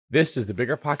This is the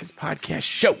Bigger Pockets Podcast,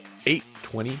 show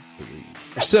 823.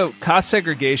 So cost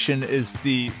segregation is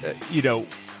the,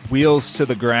 wheels to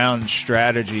the ground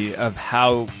strategy of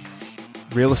how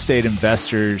real estate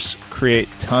investors create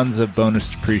tons of bonus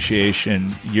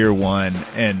depreciation year one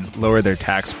and lower their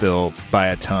tax bill by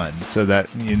a ton. So that,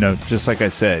 just like I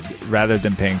said, rather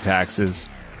than paying taxes,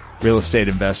 real estate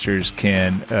investors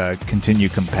can continue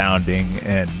compounding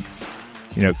and,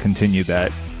 continue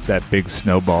that big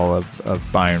snowball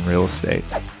of buying real estate.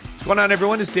 What's going on,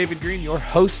 everyone? It's David Green, your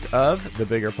host of the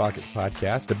Bigger Pockets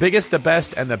Podcast, the biggest, the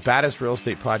best, and the baddest real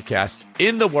estate podcast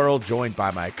in the world, joined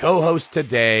by my co-host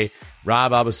today,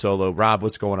 Rob Abasolo. Rob,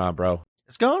 what's going on, bro?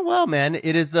 It's going well, man.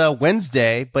 It is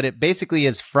Wednesday, but it basically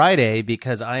is Friday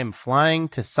because I am flying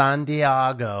to San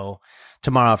Diego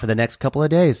tomorrow for the next couple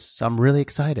of days. So I'm really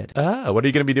excited. What are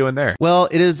you going to be doing there? Well,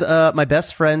 it is my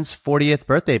best friend's 40th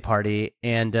birthday party.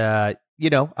 And, I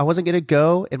wasn't going to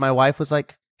go. And my wife was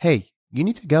like, hey, you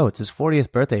need to go. It's his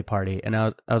 40th birthday party. And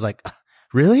I was like,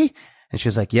 really? And she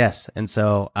was like, yes. And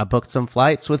so I booked some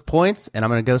flights with points and I'm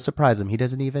going to go surprise him. He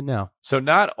doesn't even know. So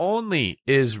not only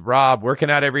is Rob working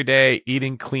out every day,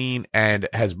 eating clean, and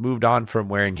has moved on from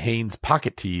wearing Hanes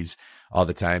pocket tees all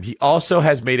the time, he also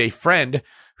has made a friend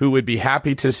who would be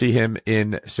happy to see him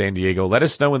in San Diego. Let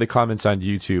us know in the comments on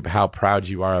YouTube how proud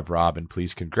you are of Rob, and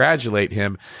please congratulate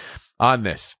him on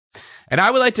this. And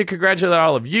I would like to congratulate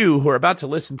all of you who are about to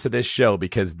listen to this show,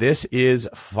 because this is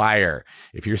fire.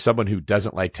 If you're someone who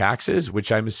doesn't like taxes,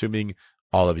 which I'm assuming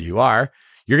all of you are,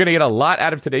 you're going to get a lot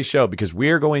out of today's show, because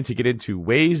we're going to get into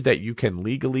ways that you can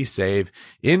legally save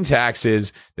in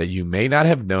taxes that you may not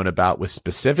have known about, with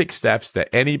specific steps that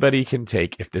anybody can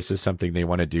take if this is something they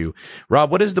want to do.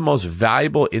 Rob, what is the most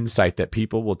valuable insight that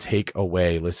people will take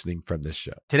away listening from this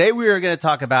show? Today, we are going to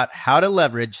talk about how to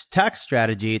leverage tax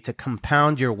strategy to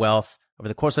compound your wealth over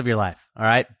the course of your life. All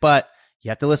right. But you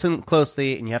have to listen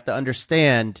closely and you have to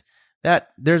understand that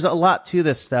there's a lot to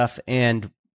this stuff,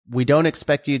 and we don't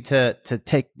expect you to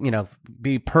take,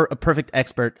 be a perfect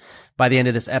expert by the end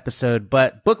of this episode,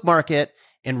 but bookmark it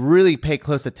and really pay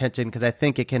close attention, because I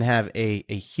think it can have a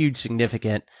huge,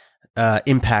 significant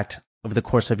impact over the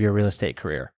course of your real estate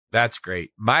career. That's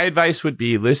great. My advice would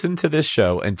be listen to this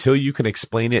show until you can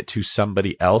explain it to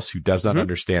somebody else who does not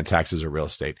understand taxes or real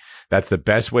estate. That's the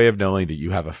best way of knowing that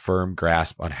you have a firm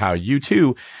grasp on how you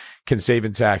too can save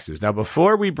in taxes. Now,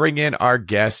 before we bring in our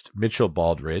guest, Mitchell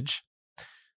Baldridge,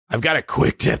 I've got a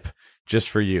quick tip just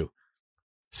for you.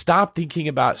 Stop thinking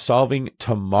about solving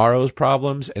tomorrow's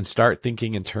problems and start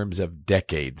thinking in terms of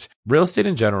decades. Real estate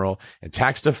in general, and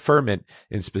tax deferment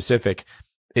in specific,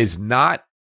 is not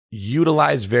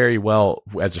utilized very well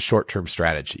as a short-term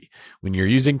strategy. When you're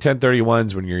using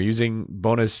 1031s, when you're using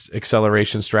bonus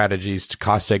acceleration strategies to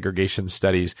cost segregation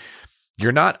studies,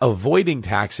 you're not avoiding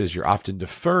taxes, you're often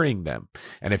deferring them.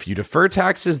 And if you defer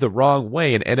taxes the wrong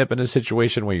way and end up in a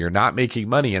situation where you're not making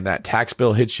money and that tax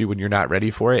bill hits you when you're not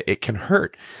ready for it, it can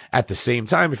hurt. At the same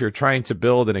time, if you're trying to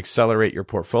build and accelerate your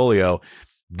portfolio,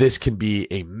 this can be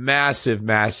a massive,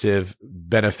 massive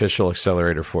beneficial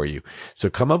accelerator for you. So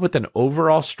come up with an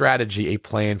overall strategy, a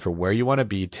plan for where you want to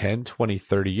be 10, 20,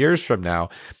 30 years from now,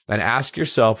 and ask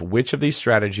yourself which of these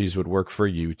strategies would work for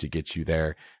you to get you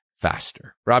there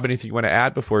faster. Rob, anything you want to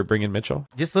add before we bring in Mitchell?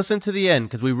 Just listen to the end,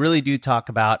 because we really do talk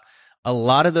about a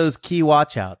lot of those key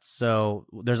watchouts. So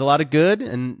there's a lot of good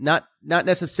and not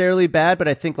necessarily bad, but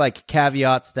I think like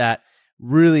caveats that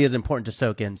really is important to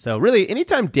soak in. So really,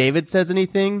 anytime David says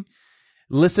anything,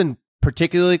 listen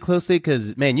particularly closely,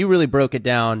 because man, you really broke it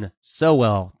down so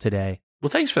well today. Well,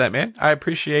 thanks for that, man. I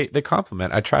appreciate the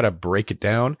compliment. I try to break it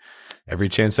down every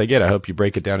chance I get. I hope you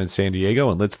break it down in San Diego,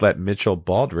 and let's let Mitchell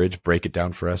Baldridge break it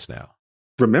down for us now.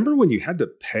 Remember when you had to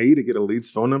pay to get a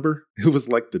lead's phone number? It was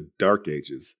like the dark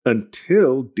ages,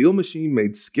 until Deal Machine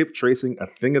made skip tracing a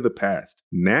thing of the past.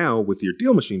 Now, with your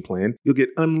Deal Machine plan, you'll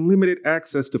get unlimited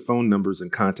access to phone numbers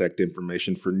and contact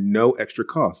information for no extra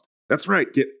cost. That's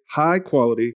right, get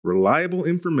high-quality, reliable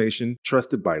information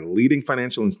trusted by leading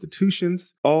financial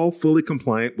institutions, all fully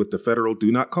compliant with the federal Do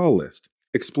Not Call list.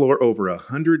 Explore over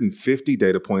 150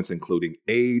 data points, including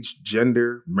age,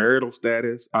 gender, marital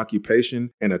status,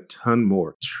 occupation, and a ton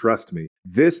more. Trust me,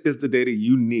 this is the data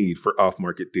you need for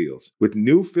off-market deals. With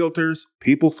new filters,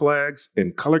 people flags,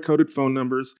 and color-coded phone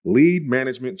numbers, lead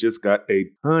management just got a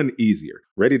ton easier.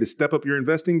 Ready to step up your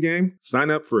investing game?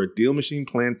 Sign up for a Deal Machine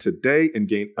plan today and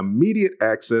gain immediate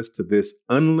access to this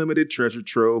unlimited treasure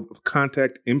trove of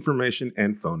contact information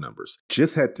and phone numbers.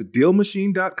 Just head to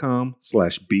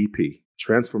dealmachine.com/BP.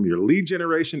 Transform your lead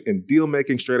generation and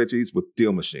deal-making strategies with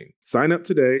Deal Machine. Sign up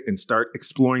today and start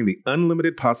exploring the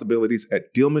unlimited possibilities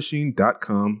at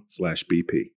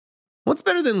dealmachine.com/BP. What's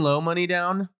better than low money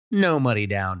down? No money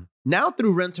down. Now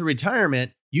through Rent to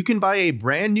Retirement, you can buy a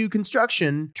brand new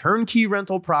construction turnkey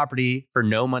rental property for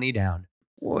no money down.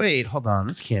 Wait, hold on.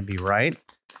 This can't be right.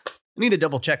 I need to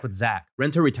double check with Zach,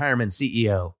 Rent to Retirement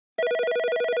CEO.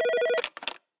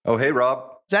 Oh, hey, Rob.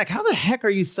 Zach, how the heck are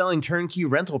you selling turnkey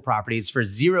rental properties for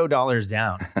 $0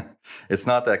 down? It's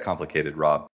not that complicated,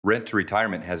 Rob. Rent to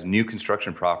Retirement has new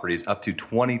construction properties up to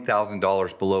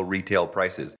 $20,000 below retail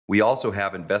prices. We also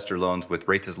have investor loans with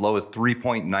rates as low as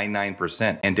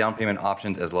 3.99% and down payment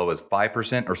options as low as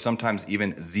 5% or sometimes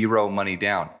even zero money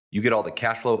down. You get all the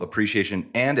cash flow, appreciation,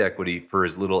 and equity for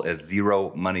as little as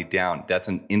zero money down. That's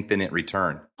an infinite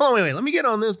return. Oh, wait. Let me get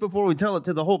on this before we tell it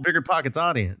to the whole Bigger Pockets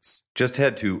audience. Just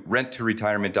head to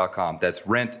renttoretirement.com. That's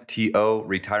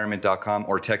renttoretirement.com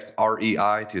or text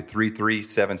REI to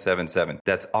 33777.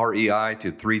 That's REI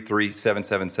to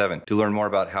 33777 to learn more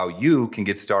about how you can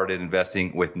get started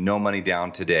investing with no money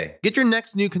down today. Get your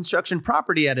next new construction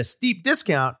property at a steep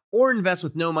discount or invest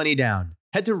with no money down.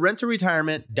 Head to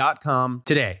renttoretirement.com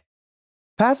today.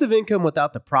 Passive income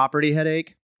without the property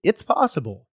headache? It's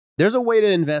possible. There's a way to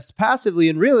invest passively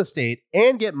in real estate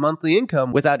and get monthly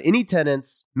income without any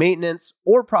tenants, maintenance,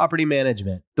 or property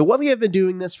management. The Wealthy have been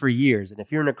doing this for years, and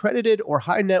if you're an accredited or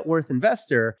high net worth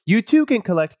investor, you too can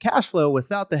collect cash flow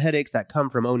without the headaches that come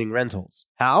from owning rentals.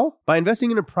 How? By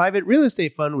investing in a private real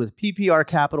estate fund with PPR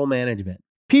Capital Management.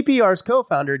 PPR's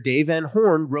co-founder, Dave Van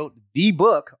Horn, wrote the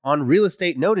book on real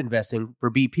estate note investing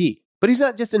for BP. But he's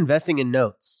not just investing in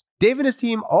notes. Dave and his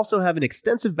team also have an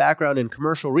extensive background in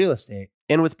commercial real estate.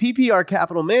 And with PPR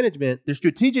Capital Management, they're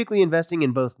strategically investing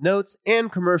in both notes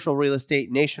and commercial real estate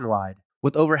nationwide.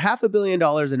 With over $500 million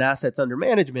in assets under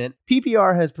management,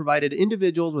 PPR has provided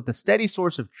individuals with a steady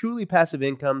source of truly passive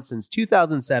income since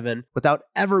 2007 without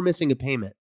ever missing a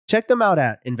payment. Check them out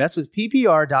at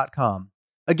investwithppr.com.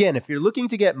 Again, if you're looking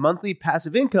to get monthly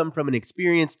passive income from an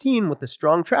experienced team with a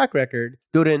strong track record,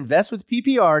 go to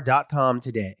investwithppr.com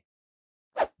today.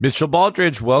 Mitchell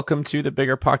Baldridge, welcome to the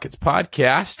Bigger Pockets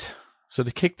podcast. So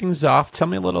to kick things off, tell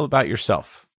me a little about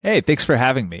yourself. Hey, thanks for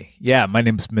having me. Yeah, my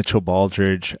name's Mitchell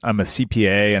Baldridge. I'm a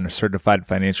CPA and a certified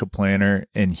financial planner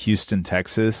in Houston,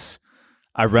 Texas.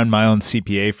 I run my own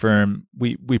CPA firm.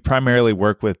 We primarily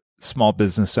work with small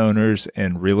business owners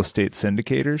and real estate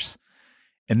syndicators.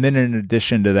 And then in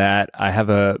addition to that, I have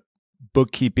a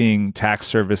bookkeeping tax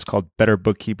service called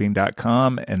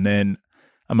betterbookkeeping.com. And then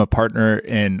I'm a partner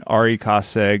in RE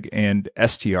Cosseg and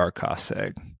STR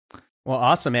Cosseg. Well,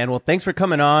 awesome, man. Well, thanks for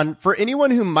coming on. For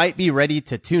anyone who might be ready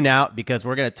to tune out because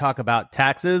we're going to talk about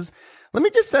taxes, let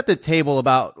me just set the table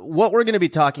about what we're going to be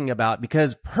talking about,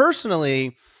 because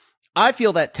personally, I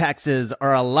feel that taxes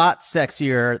are a lot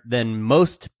sexier than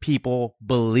most people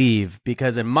believe,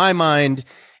 because in my mind,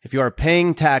 if you are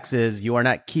paying taxes, you are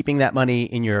not keeping that money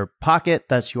in your pocket.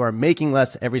 Thus, you are making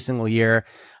less every single year.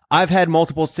 I've had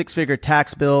multiple six-figure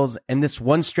tax bills, and this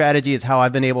one strategy is how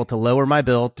I've been able to lower my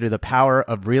bill through the power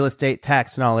of real estate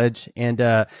tax knowledge.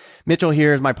 And Mitchell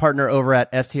here is my partner over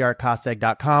at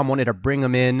strcosseg.com. Wanted to bring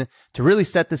him in to really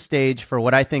set the stage for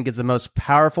what I think is the most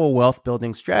powerful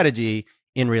wealth-building strategy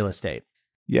in real estate.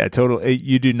 Yeah, totally.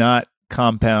 You do not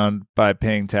compound by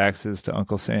paying taxes to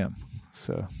Uncle Sam.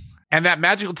 So, and that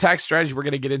magical tax strategy we're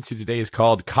going to get into today is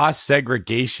called cost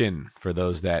segregation. For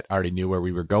those that already knew where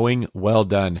we were going, well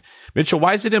done. Mitchell,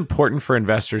 why is it important for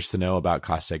investors to know about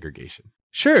cost segregation?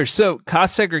 Sure. So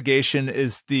cost segregation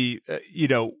is the,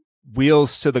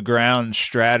 wheels to the ground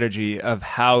strategy of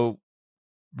how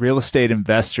real estate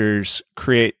investors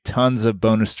create tons of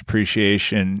bonus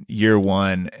depreciation year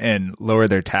one and lower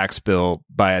their tax bill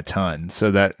by a ton.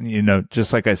 So that,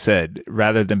 just like I said,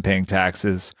 rather than paying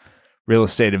taxes, real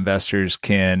estate investors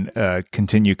can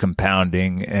continue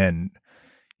compounding and,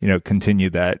 continue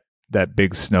that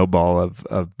big snowball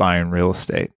of buying real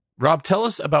estate. Rob, tell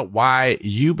us about why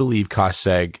you believe cost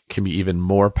seg can be even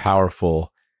more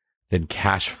powerful than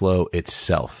cash flow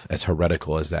itself, as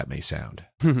heretical as that may sound.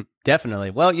 Definitely.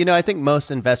 Well, I think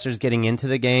most investors getting into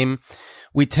the game,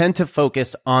 we tend to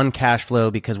focus on cash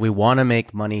flow because we want to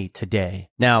make money today.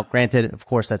 Now, granted, of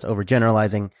course, that's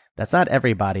overgeneralizing. That's not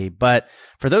everybody. But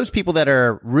for those people that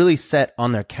are really set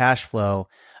on their cash flow,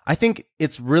 I think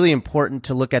it's really important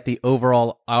to look at the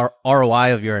overall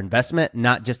ROI of your investment,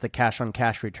 not just the cash on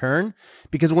cash return.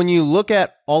 Because when you look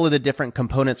at all of the different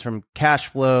components from cash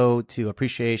flow to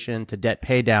appreciation to debt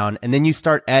pay down, and then you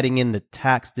start adding in the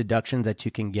tax deductions that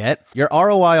you can get, your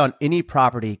ROI on any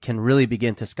property can really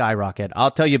begin to skyrocket.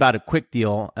 I'll tell you about a quick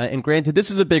deal. And granted,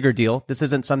 this is a bigger deal. This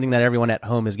isn't something that everyone at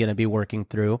home is going to be working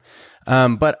through.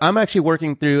 But I'm actually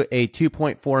working through a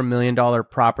 $2.4 million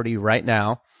property right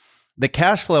now the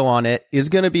cash flow on it is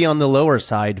going to be on the lower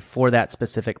side for that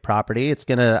specific property. It's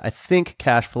going to, I think,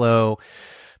 cash flow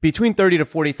between $30,000 to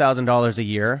 $40,000 a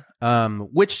year,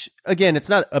 which again, it's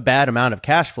not a bad amount of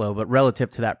cash flow, but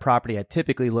relative to that property, I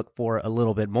typically look for a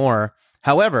little bit more.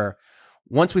 However,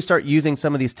 once we start using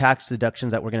some of these tax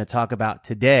deductions that we're going to talk about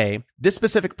today, this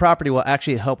specific property will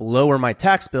actually help lower my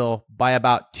tax bill by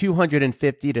about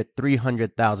 $250,000 to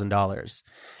 $300,000.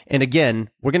 And again,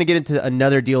 we're going to get into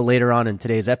another deal later on in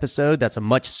today's episode. That's a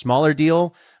much smaller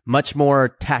deal, much more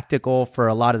tactical for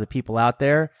a lot of the people out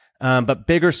there. But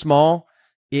big or small,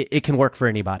 it can work for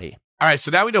anybody. All right.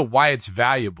 So now we know why it's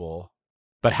valuable,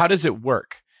 but how does it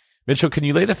work? Mitchell, can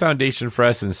you lay the foundation for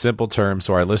us in simple terms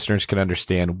so our listeners can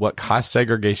understand what cost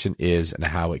segregation is and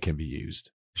how it can be used?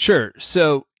 Sure.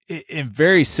 So in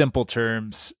very simple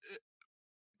terms,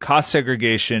 cost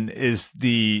segregation is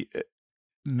the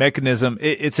mechanism.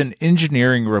 It's an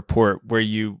engineering report where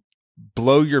you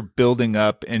blow your building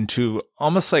up into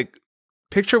almost like,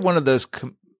 picture one of those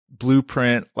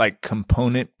blueprint, like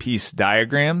component piece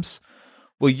diagrams.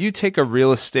 Well, you take a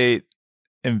real estate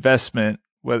investment,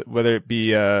 whether it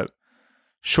be a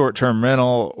short-term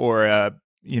rental or a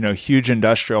huge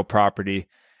industrial property,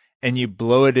 and you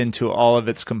blow it into all of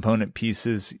its component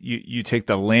pieces. You take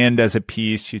the land as a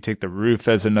piece, you take the roof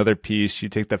as another piece, you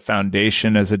take the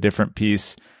foundation as a different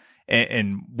piece,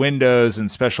 and windows and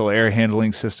special air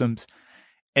handling systems,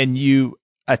 and you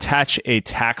attach a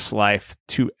tax life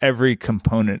to every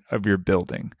component of your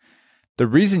building. The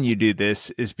reason you do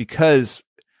this is because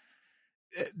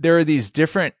there are these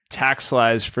different tax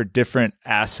lives for different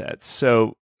assets.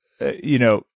 So,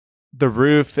 the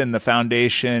roof and the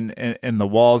foundation and the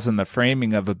walls and the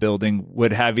framing of a building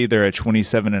would have either a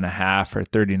 27.5 or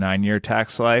 39-year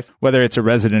tax life, whether it's a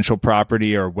residential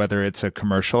property or whether it's a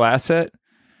commercial asset.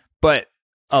 But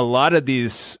a lot of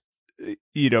these,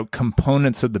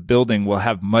 components of the building will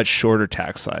have much shorter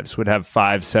tax lives, would have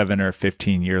 5, 7, or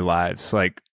 15-year lives,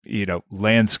 like,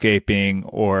 landscaping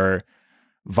or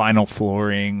vinyl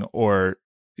flooring or,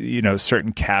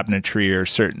 certain cabinetry or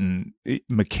certain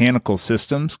mechanical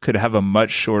systems could have a much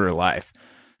shorter life.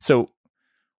 So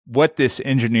what this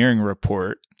engineering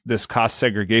report, this cost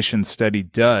segregation study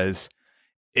does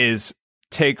is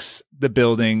takes the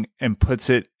building and puts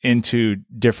it into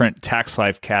different tax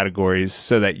life categories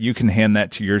so that you can hand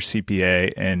that to your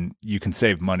CPA and you can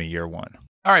save money year one.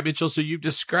 All right, Mitchell. So you've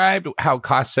described how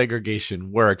cost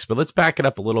segregation works, but let's back it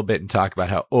up a little bit and talk about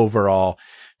how overall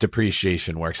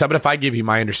depreciation works. How about if I give you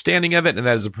my understanding of it, and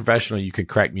as a professional, you can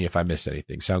correct me if I miss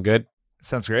anything. Sound good?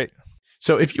 Sounds great.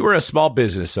 So if you were a small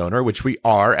business owner, which we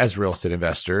are as real estate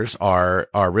investors, our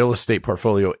real estate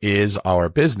portfolio is our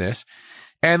business.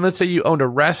 And let's say you owned a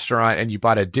restaurant and you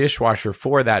bought a dishwasher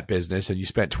for that business and you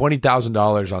spent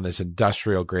 $20,000 on this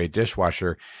industrial grade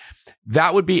dishwasher.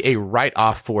 That would be a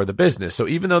write-off for the business. So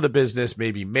even though the business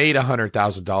maybe made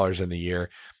 $100,000 in the year,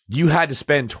 you had to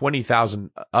spend $20,000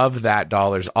 of that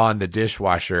dollars on the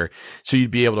dishwasher. So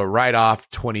you'd be able to write off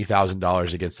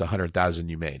 $20,000 against the $100,000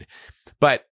 you made.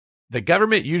 But the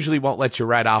government usually won't let you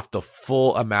write off the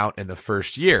full amount in the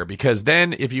first year, because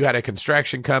then if you had a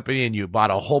construction company and you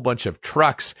bought a whole bunch of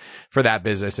trucks for that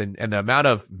business and the amount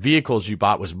of vehicles you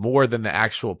bought was more than the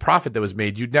actual profit that was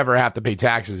made, you'd never have to pay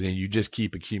taxes and you just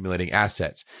keep accumulating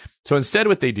assets. So instead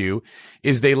what they do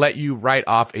is they let you write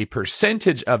off a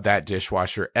percentage of that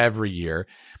dishwasher every year.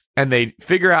 And they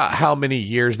figure out how many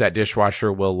years that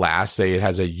dishwasher will last. Say it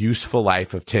has a useful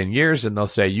life of 10 years, and they'll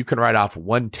say you can write off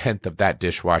 1/10 of that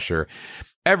dishwasher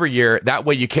every year. That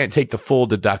way you can't take the full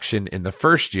deduction in the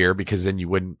first year, because then you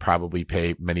wouldn't probably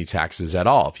pay many taxes at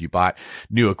all. If you bought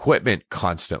new equipment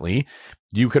constantly,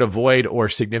 you could avoid or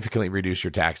significantly reduce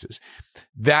your taxes.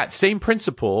 That same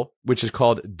principle, which is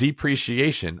called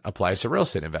depreciation, applies to real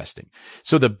estate investing.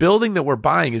 So the building that we're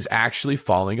buying is actually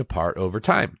falling apart over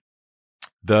time.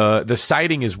 The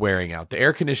siding is wearing out, the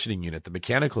air conditioning unit, the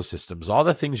mechanical systems, all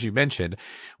the things you mentioned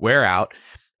wear out.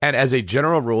 And as a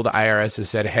general rule, the IRS has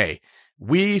said, hey,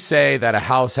 we say that a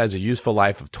house has a useful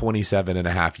life of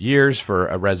 27.5 years for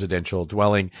a residential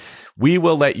dwelling. We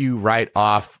will let you write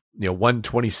off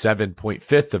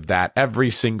 127.5 of that every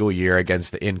single year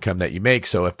against the income that you make.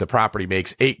 So if the property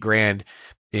makes $8,000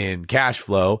 in cash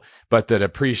flow, but the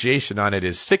depreciation on it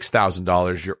is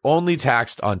 $6,000, you're only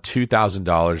taxed on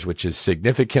 $2,000, which is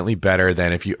significantly better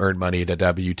than if you earn money at a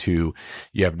W-2,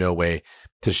 you have no way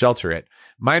to shelter it.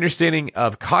 My understanding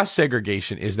of cost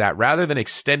segregation is that rather than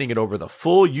extending it over the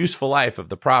full useful life of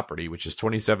the property, which is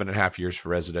 27.5 years for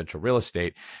residential real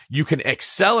estate, you can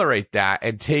accelerate that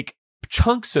and take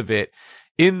chunks of it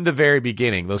in the very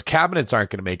beginning. Those cabinets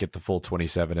aren't going to make it the full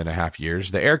 27.5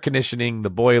 years. The air conditioning, the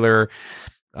boiler,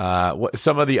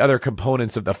 some of the other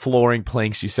components of the flooring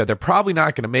planks you said, they're probably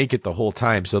not going to make it the whole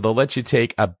time. So they'll let you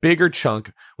take a bigger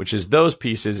chunk, which is those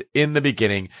pieces in the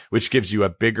beginning, which gives you a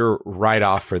bigger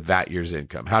write-off for that year's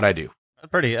income. How'd I do?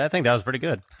 I think that was pretty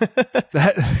good.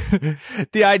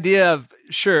 The idea of,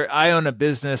 sure, I own a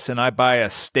business and I buy a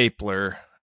stapler.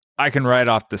 I can write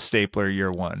off the stapler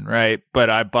year one, right? But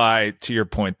I buy, to your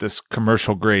point, this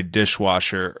commercial grade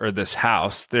dishwasher or this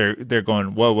house. They're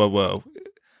going, whoa.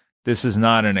 This is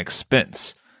not an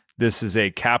expense. This is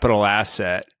a capital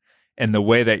asset. And the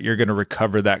way that you're going to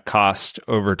recover that cost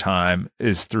over time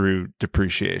is through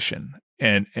depreciation.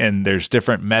 And there's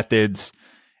different methods.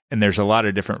 And there's a lot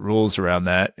of different rules around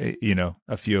that,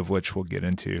 a few of which we'll get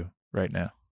into right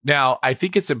now. Now, I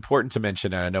think it's important to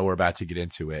mention, and I know we're about to get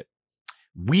into it,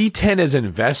 we tend as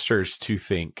investors to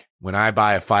think when I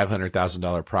buy a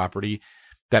 $500,000 property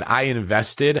that I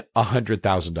invested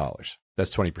 $100,000.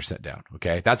 That's 20% down.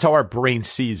 Okay. That's how our brain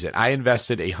sees it. I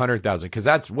invested $100,000 because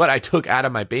that's what I took out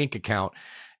of my bank account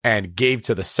and gave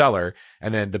to the seller.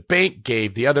 And then the bank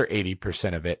gave the other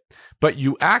 80% of it. But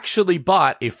you actually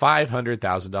bought a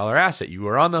 $500,000 asset. You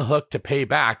were on the hook to pay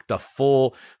back the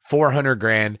full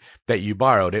 $400,000 that you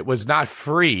borrowed. It was not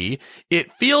free.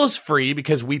 It feels free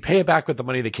because we pay it back with the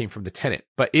money that came from the tenant.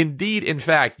 But indeed, in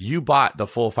fact, you bought the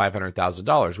full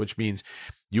 $500,000, which means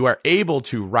you are able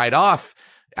to write off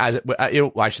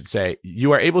I should say,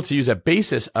 you are able to use a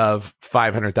basis of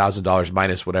 $500,000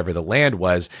 minus whatever the land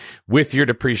was with your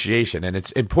depreciation. And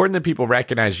it's important that people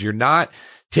recognize you're not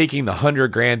taking the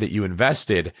 $100,000 that you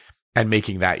invested and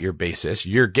making that your basis.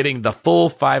 You're getting the full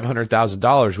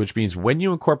 $500,000, which means when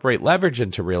you incorporate leverage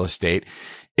into real estate,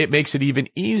 it makes it even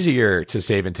easier to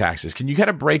save in taxes. Can you kind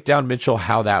of break down, Mitchell,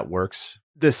 how that works?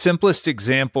 The simplest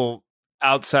example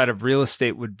outside of real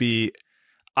estate would be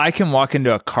I can walk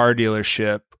into a car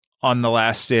dealership on the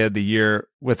last day of the year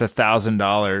with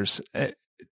 $1,000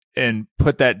 and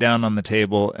put that down on the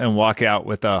table and walk out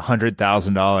with a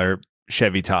 $100,000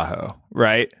 Chevy Tahoe,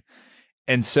 right?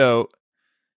 And so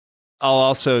I'll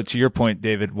also, to your point,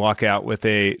 David, walk out with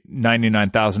a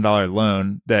 $99,000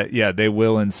 loan that, they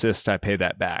will insist I pay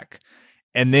that back.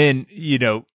 And then,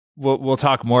 we'll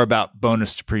talk more about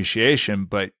bonus depreciation,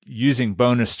 but using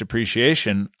bonus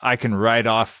depreciation, I can write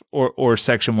off, or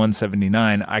Section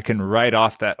 179, I can write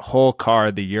off that whole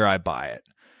car the year I buy it.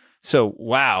 So,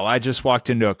 wow, I just walked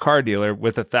into a car dealer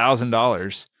with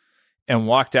 $1,000 and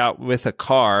walked out with a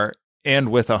car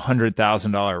and with a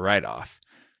 $100,000 write-off.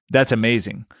 That's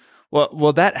amazing.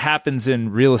 Well, that happens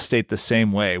in real estate the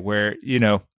same way, where,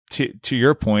 to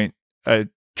your point, a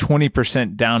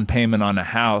 20% down payment on a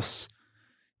house,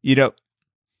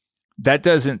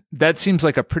 that seems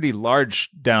like a pretty large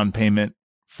down payment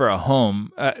for a home.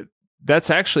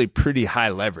 That's actually pretty high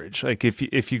leverage. Like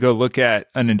if you go look at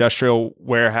an industrial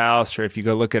warehouse, or if you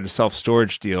go look at a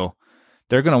self-storage deal,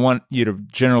 they're going to want you to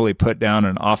generally put down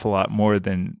an awful lot more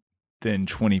than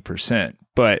 20%.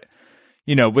 But,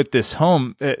 with this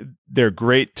home, they're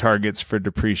great targets for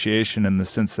depreciation in the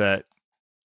sense that,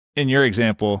 in your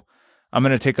example, I'm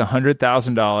going to take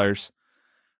 $100,000,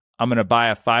 I'm going to buy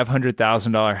a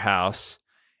 $500,000 house,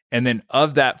 and then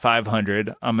of that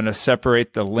 500, I'm going to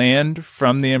separate the land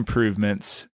from the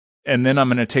improvements, and then I'm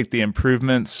going to take the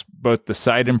improvements, both the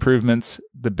site improvements,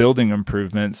 the building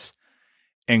improvements,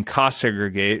 and cost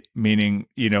segregate, meaning,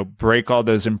 break all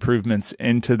those improvements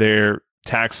into their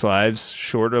tax lives,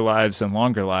 shorter lives and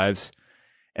longer lives,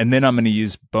 and then I'm going to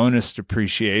use bonus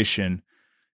depreciation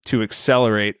to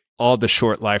accelerate all the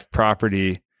short life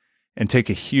property and take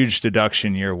a huge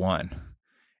deduction year one.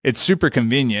 It's super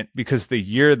convenient because the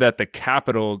year that the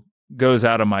capital goes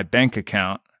out of my bank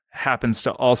account happens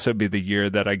to also be the year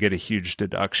that I get a huge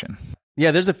deduction.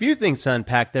 Yeah, there's a few things to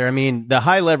unpack there. I mean, the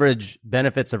high leverage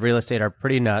benefits of real estate are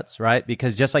pretty nuts, right?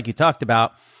 Because just like you talked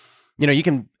about, you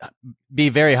can be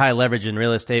very high leverage in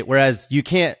real estate, whereas you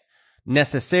can't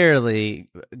necessarily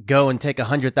go and take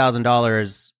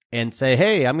 $100,000 and say,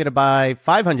 hey, I'm going to buy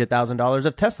 $500,000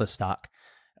 of Tesla stock.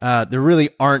 There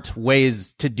really aren't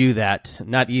ways to do that,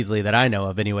 not easily that I know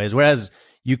of anyways. Whereas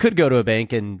you could go to a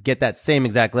bank and get that same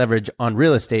exact leverage on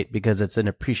real estate because it's an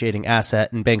appreciating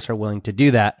asset and banks are willing to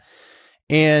do that.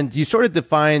 And you sort of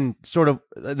define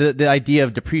the idea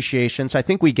of depreciation. So I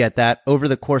think we get that over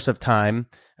the course of time,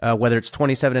 whether it's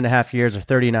 27 and a half years or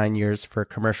 39 years for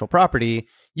commercial property,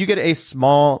 you get a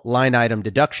small line item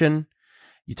deduction.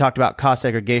 You talked about cost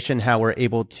segregation, how we're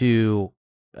able to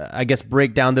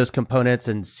break down those components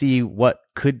and see what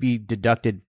could be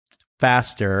deducted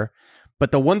faster.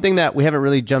 But the one thing that we haven't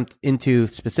really jumped into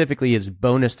specifically is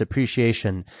bonus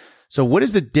depreciation. So what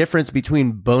is the difference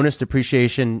between bonus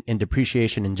depreciation and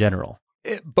depreciation in general?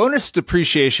 Bonus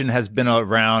depreciation has been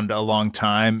around a long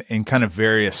time in kind of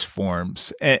various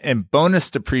forms. And bonus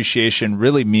depreciation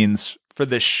really means for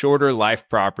the shorter life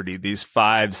property, these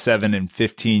 5, 7, and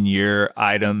 15-year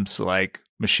items like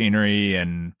machinery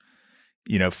and,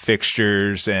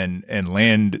 fixtures and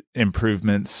land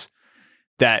improvements,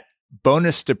 that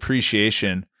bonus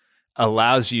depreciation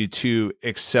allows you to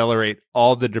accelerate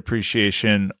all the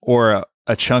depreciation or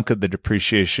a chunk of the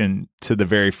depreciation to the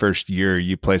very first year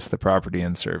you place the property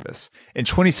in service. In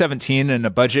 2017, in a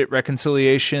budget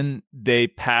reconciliation, they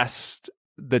passed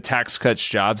the Tax Cuts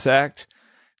Jobs Act.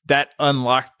 That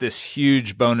unlocked this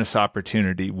huge bonus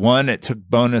opportunity. One, it took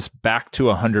bonus back to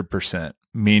 100%,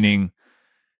 meaning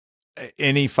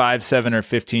any 5, 7, or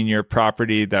 15-year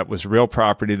property that was real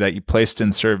property that you placed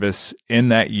in service in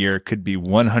that year could be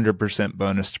 100%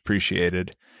 bonus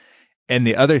depreciated. And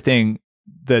the other thing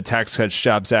the Tax Cuts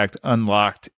Jobs Act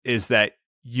unlocked is that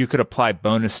you could apply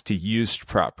bonus to used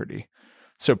property.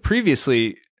 So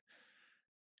previously,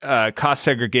 cost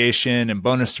segregation and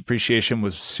bonus depreciation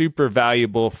was super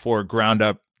valuable for ground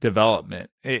up development.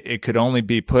 It could only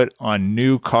be put on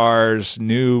new cars,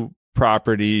 new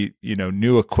property,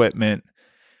 new equipment.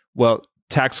 Well,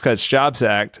 Tax Cuts Jobs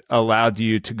Act allowed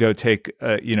you to go take,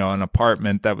 an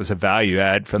apartment that was a value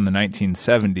add from the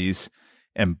 1970s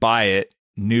and buy it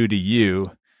new to you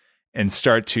and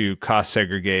start to cost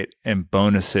segregate and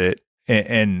bonus it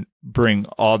and bring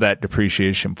all that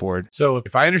depreciation forward. So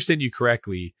if I understand you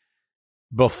correctly,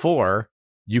 before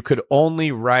you could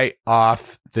only write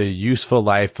off the useful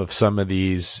life of some of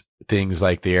these things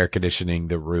like the air conditioning,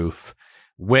 the roof,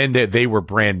 when they were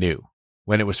brand new,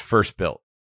 when it was first built.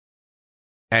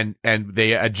 And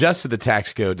they adjusted the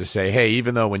tax code to say, hey,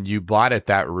 even though when you bought it,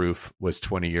 that roof was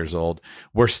 20 years old,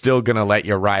 we're still going to let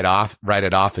you write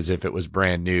it off as if it was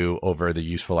brand new over the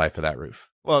useful life of that roof.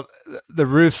 Well, the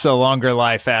roof's a longer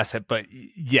life asset, but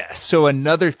yes. So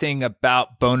another thing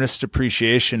about bonus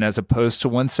depreciation as opposed to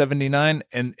 179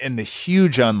 and the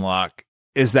huge unlock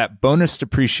is that bonus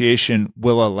depreciation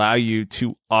will allow you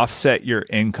to offset your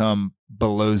income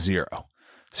below zero.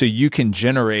 So you can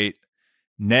generate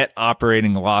net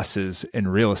operating losses in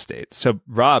real estate. So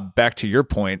Rob, back to your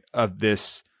point of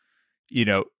this,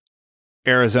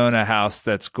 Arizona house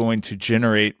that's going to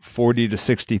generate $40,000 to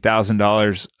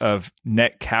 $60,000 of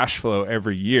net cash flow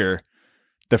every year.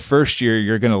 The first year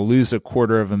you're going to lose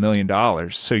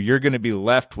 $250,000. So you're going to be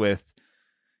left with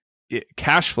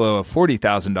cash flow of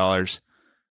 $40,000,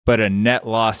 but a net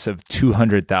loss of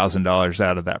 $200,000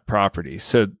 out of that property.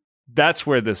 So that's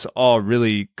where this all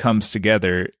really comes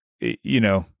together.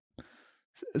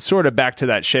 Sort of back to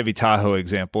that Chevy Tahoe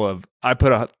example of I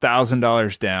put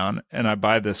 $1,000 down and I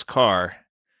buy this car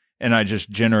and I just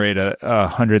generate a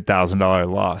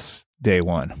 $100,000 loss day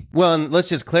one. Well, and let's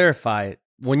just clarify.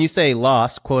 When you say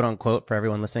loss, quote unquote, for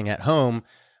everyone listening at home,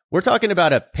 we're talking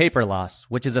about a paper loss,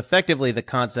 which is effectively the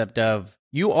concept of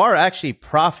you are actually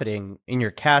profiting in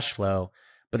your cash flow,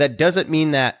 but that doesn't mean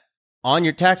that on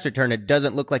your tax return, it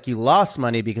doesn't look like you lost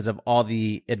money because of all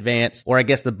the advance, or I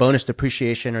guess the bonus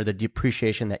depreciation or the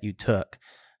depreciation that you took.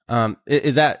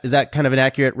 Is that kind of an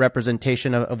accurate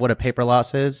representation of what a paper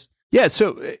loss is? Yeah.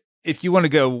 So if you want to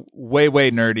go way,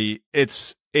 way nerdy,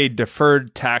 it's a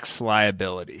deferred tax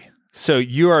liability. So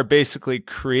you are basically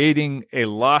creating a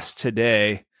loss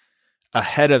today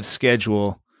ahead of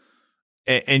schedule,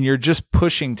 and you're just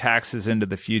pushing taxes into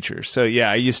the future. So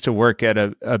yeah, I used to work at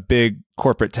a big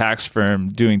corporate tax firm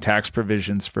doing tax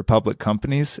provisions for public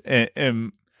companies.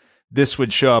 And this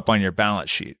would show up on your balance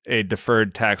sheet, a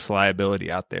deferred tax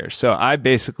liability out there. So I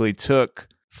basically took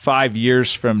 5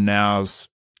 years from now's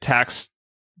tax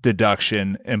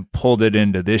deduction and pulled it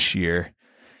into this year.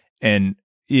 And,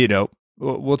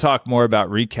 we'll talk more about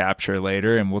recapture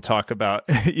later, and we'll talk about,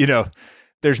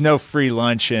 there's no free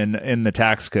lunch in the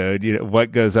tax code.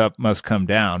 What goes up must come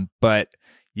down. But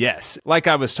yes, like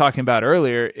I was talking about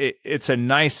earlier, it's a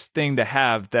nice thing to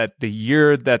have that the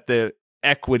year that the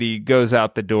equity goes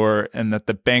out the door and that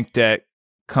the bank debt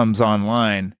comes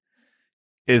online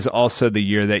is also the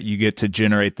year that you get to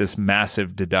generate this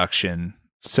massive deduction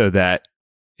so that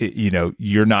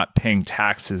you're not paying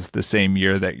taxes the same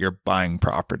year that you're buying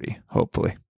property,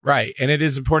 hopefully. Right. And it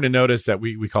is important to notice that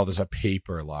we call this a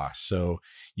paper loss. So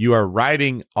you are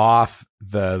writing off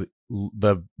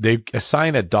they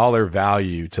assign a dollar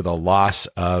value to the loss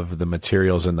of the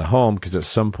materials in the home because at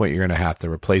some point you're going to have to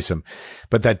replace them.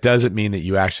 But that doesn't mean that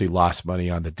you actually lost money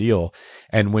on the deal.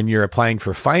 And when you're applying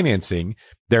for financing,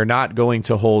 they're not going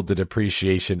to hold the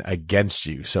depreciation against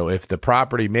you. So if the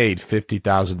property made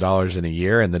 $50,000 in a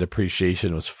year and the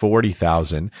depreciation was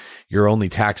 $40,000, you're only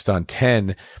taxed on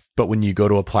 10. but when you go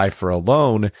to apply for a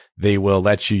loan, they will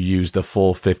let you use the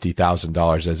full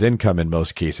 $50,000 as income in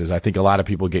most cases. I think a lot of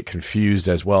people get confused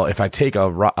as well. If I take a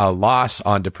loss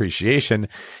on depreciation,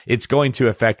 it's going to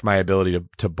affect my ability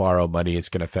to borrow money. It's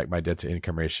going to affect my debt to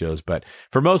income ratios. But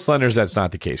for most lenders, that's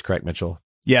not the case. Correct, Mitchell?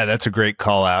 Yeah, that's a great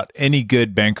call out. Any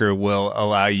good banker will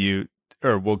allow you,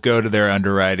 or will go to their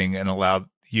underwriting and allow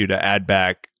you to add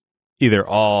back either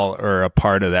all or a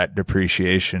part of that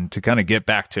depreciation to kind of get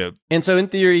back to. And so in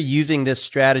theory, using this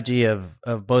strategy of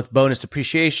both bonus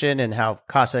depreciation and how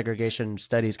cost segregation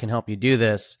studies can help you do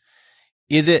this,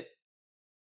 is it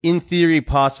in theory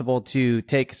possible to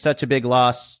take such a big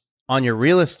loss on your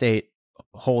real estate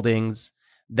holdings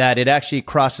that it actually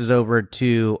crosses over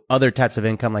to other types of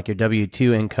income like your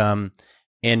W-2 income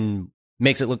and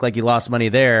makes it look like you lost money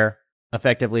there,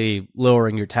 effectively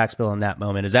lowering your tax bill in that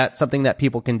moment? Is that something that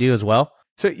people can do as well?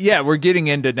 So yeah, we're getting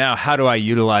into now, how do I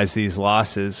utilize these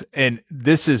losses? And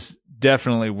this is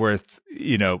definitely worth,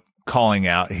 calling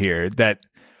out here, that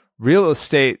real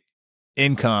estate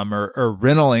income or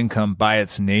rental income by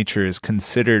its nature is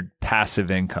considered passive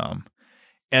income.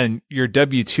 And your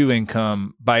W-2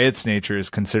 income by its nature is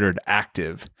considered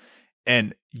active.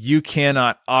 And you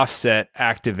cannot offset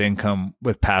active income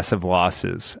with passive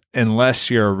losses unless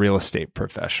you're a real estate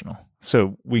professional.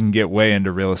 So we can get way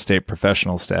into real estate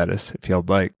professional status if you'd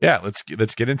like. Yeah, let's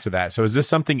get into that. So is this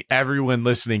something everyone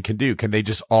listening can do? Can they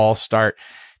just all start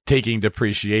taking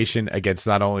depreciation against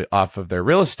not only off of their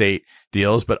real estate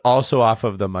deals, but also off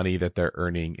of the money that they're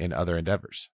earning in other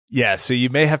endeavors? Yeah, so you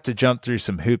may have to jump through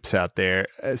some hoops out there.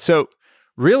 So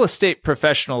real estate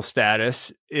professional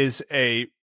status is a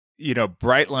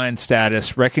bright line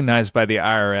status recognized by the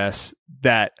IRS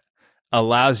that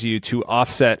allows you to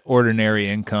offset ordinary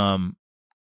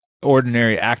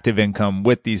active income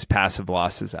with these passive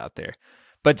losses out there.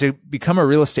 But to become a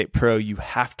real estate pro, you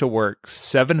have to work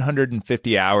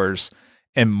 750 hours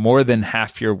and more than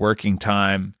half your working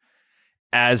time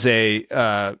as in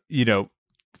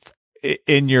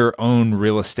your own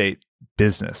real estate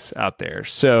business out there.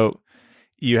 So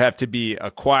you have to be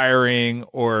acquiring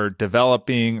or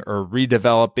developing or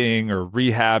redeveloping or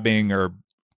rehabbing or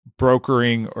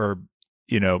brokering or,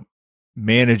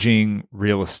 managing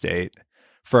real estate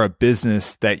for a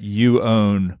business that you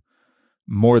own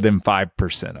more than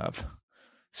 5% of.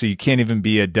 So you can't even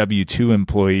be a W-2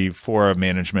 employee for a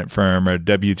management firm or a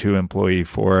W-2 employee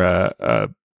for a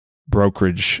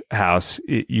brokerage house.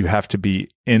 You have to be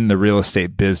in the real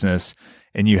estate business,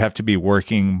 and you have to be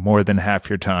working more than half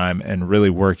your time and really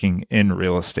working in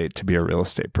real estate to be a real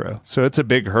estate pro. So it's a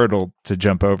big hurdle to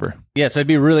jump over. Yeah, so it'd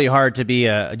be really hard to be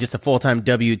just a full-time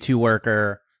W-2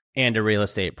 worker and a real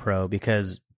estate pro,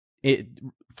 because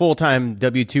full-time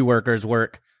W-2 workers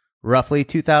work roughly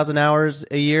 2,000 hours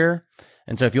a year.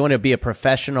 And so if you want to be a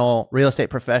professional, real estate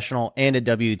professional and a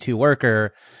W-2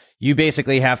 worker, you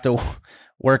basically have to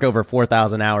work over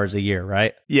 4,000 hours a year,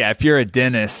 right? Yeah, if you're a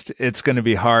dentist, it's going to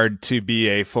be hard to be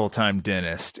a full-time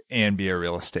dentist and be a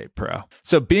real estate pro.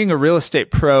 So being a real estate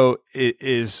pro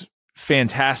is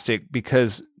fantastic,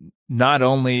 because not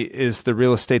only is the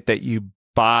real estate that you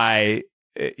buy,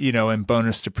 and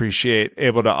bonus depreciate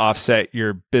able to offset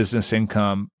your business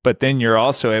income, but then you're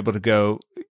also able to go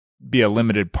be a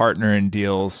limited partner in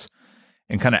deals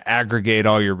and kind of aggregate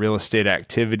all your real estate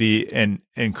activity and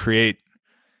create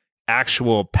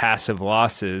actual passive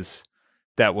losses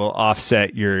that will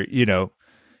offset your,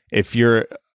 if you're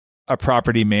a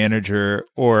property manager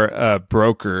or a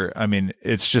broker, I mean,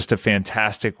 it's just a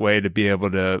fantastic way to be able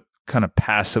to kind of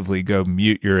passively go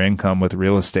mute your income with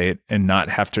real estate and not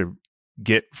have to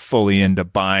get fully into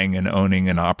buying and owning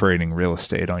and operating real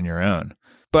estate on your own.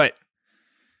 But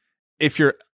if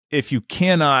you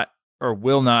cannot or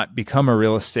will not become a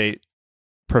real estate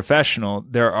professional,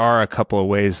 there are a couple of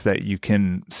ways that you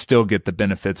can still get the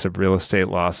benefits of real estate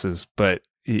losses, but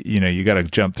you got to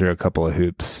jump through a couple of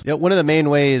hoops. Yeah, one of the main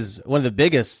ways, one of the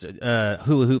biggest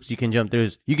hula hoops you can jump through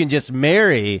is you can just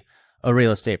marry a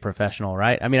real estate professional,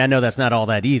 right? I mean, I know that's not all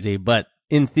that easy, but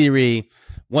in theory,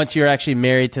 once you're actually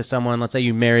married to someone, let's say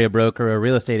you marry a broker or a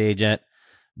real estate agent,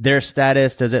 their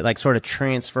status, does it like sort of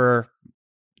transfer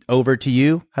over to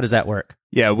you? How does that work?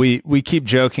 Yeah, we keep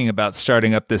joking about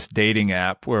starting up this dating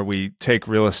app where we take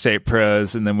real estate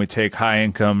pros and then we take high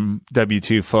income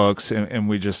W-2 folks and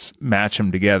we just match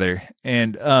them together.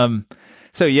 And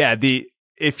so yeah,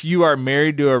 if you are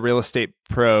married to a real estate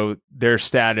pro, their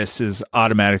status is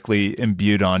automatically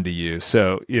imbued onto you.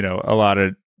 So, a lot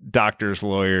of doctors,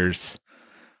 lawyers,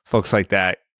 folks like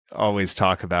that always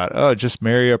talk about, oh, just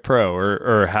marry a pro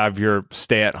or have your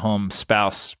stay-at-home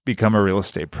spouse become a real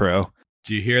estate pro.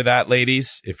 Do you hear that,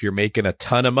 ladies? If you're making a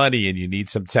ton of money and you need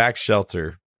some tax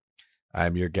shelter,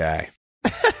 I'm your guy.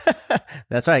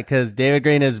 That's right, because David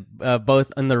Green is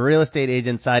both on the real estate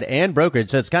agent side and brokerage.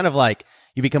 So it's kind of like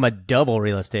you become a double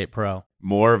real estate pro.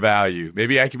 More value.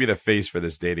 Maybe I could be the face for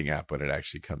this dating app when it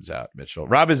actually comes out, Mitchell.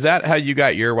 Rob, is that how you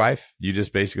got your wife? You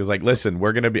just basically was like, listen,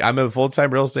 I'm a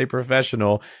full-time real estate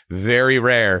professional. Very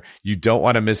rare. You don't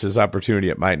want to miss this opportunity.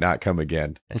 It might not come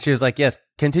again. And she was like, yes,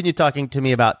 continue talking to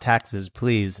me about taxes,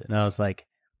 please. And I was like,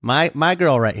 my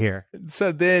girl right here.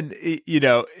 So then,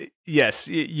 yes,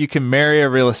 you can marry a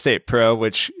real estate pro,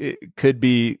 which could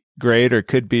be great or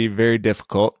could be very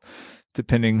difficult,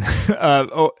 depending.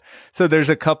 So there's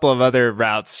a couple of other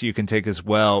routes you can take as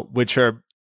well, which are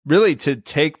really to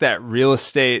take that real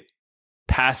estate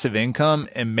passive income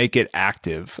and make it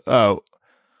active.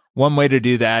 One way to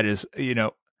do that is,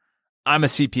 I'm a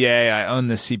CPA. I own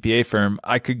this CPA firm.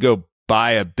 I could go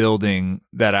buy a building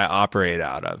that I operate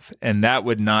out of, and that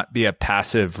would not be a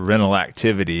passive rental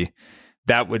activity.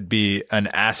 That would be an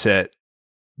asset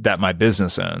that my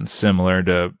business owns, similar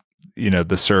to,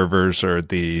 the servers or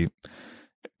the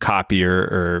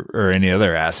copier or any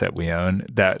other asset we own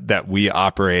that we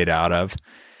operate out of.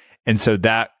 And so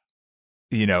that,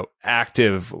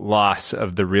 active loss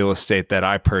of the real estate that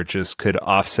I purchase could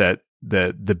offset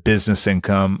the business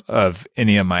income of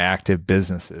any of my active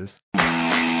businesses.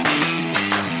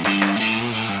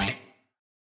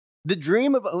 The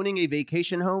dream of owning a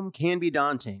vacation home can be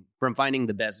daunting. From finding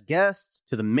the best guests,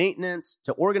 to the maintenance,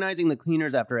 to organizing the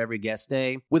cleaners after every guest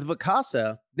stay. With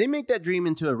Vacasa, they make that dream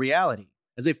into a reality.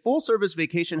 As a full-service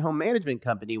vacation home management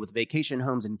company with vacation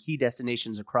homes in key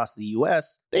destinations across the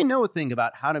U.S., they know a thing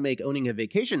about how to make owning a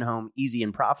vacation home easy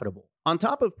and profitable. On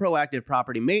top of proactive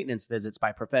property maintenance visits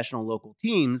by professional local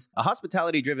teams, a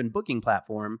hospitality-driven booking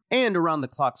platform, and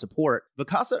around-the-clock support,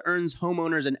 Vacasa earns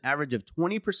homeowners an average of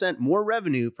 20% more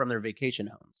revenue from their vacation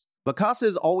homes. Vacasa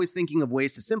is always thinking of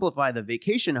ways to simplify the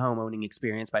vacation home owning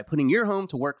experience by putting your home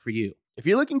to work for you. If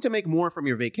you're looking to make more from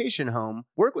your vacation home,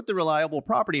 work with the reliable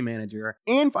property manager,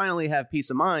 and finally have peace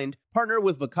of mind, partner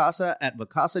with Vacasa at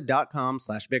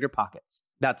vacasa.com/biggerpockets.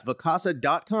 That's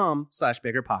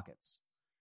vacasa.com/biggerpockets.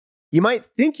 You might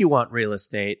think you want real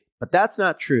estate, but that's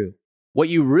not true. What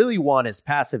you really want is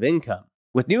passive income.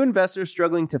 With new investors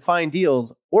struggling to find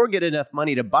deals or get enough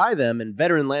money to buy them and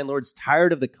veteran landlords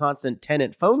tired of the constant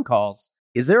tenant phone calls,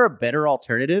 is there a better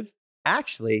alternative?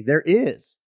 Actually, there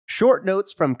is. Short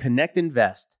notes from Connect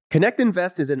Invest. Connect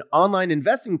Invest is an online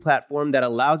investing platform that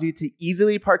allows you to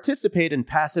easily participate in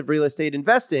passive real estate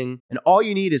investing, and all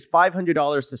you need is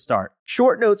 $500 to start.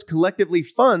 Short Notes collectively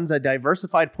funds a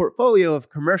diversified portfolio of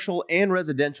commercial and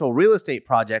residential real estate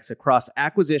projects across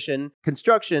acquisition,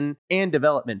 construction, and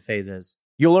development phases.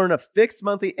 You'll earn a fixed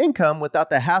monthly income without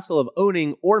the hassle of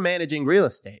owning or managing real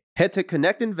estate. Head to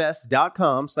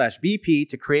connectinvest.com/BP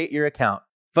to create your account.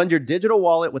 Fund your digital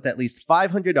wallet with at least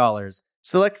 $500.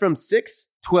 Select from 6,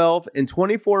 12, and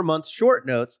 24-month short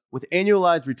notes with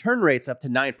annualized return rates up to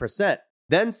 9%.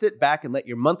 Then sit back and let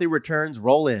your monthly returns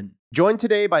roll in. Join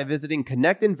today by visiting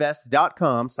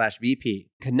connectinvest.com/BP.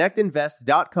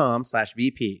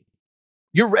 Connectinvest.com/BP.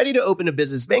 You're ready to open a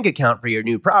business bank account for your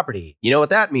new property. You know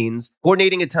what that means?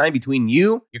 Coordinating a time between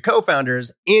you, your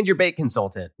co-founders, and your bank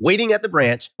consultant. Waiting at the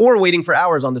branch or waiting for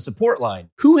hours on the support line.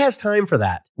 Who has time for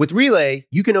that? With Relay,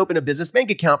 you can open a business bank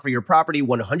account for your property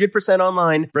 100%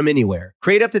 online from anywhere.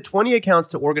 Create up to 20 accounts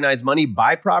to organize money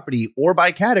by property or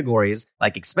by categories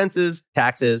like expenses,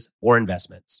 taxes, or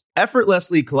investments.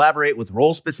 Effortlessly collaborate with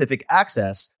role-specific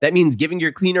access. That means giving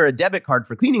your cleaner a debit card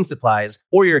for cleaning supplies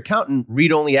or your accountant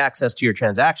read-only access to your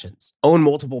transactions. Own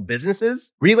multiple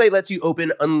businesses? Relay lets you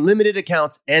open unlimited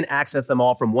accounts and access them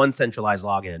all from one centralized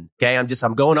login. Okay, I'm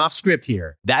going off script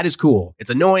here. That is cool.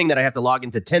 It's annoying that I have to log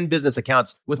into 10 business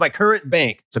accounts with my current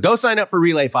bank. So go sign up for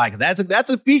RelayFi because that's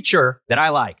a feature that I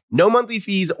like. No monthly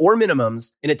fees or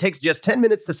minimums, and it takes just 10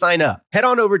 minutes to sign up. Head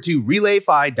on over to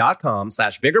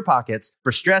relayfi.com/biggerpockets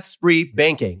for stress-free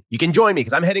banking. You can join me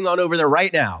because I'm heading on over there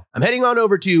right now. I'm heading on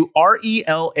over to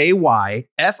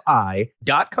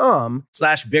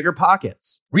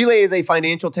relayfi.com/biggerpockets. Relay is a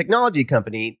financial technology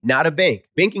company, not a bank.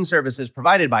 Banking services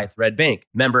provided by Thread Bank,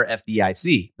 member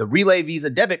FDIC. The Relay Visa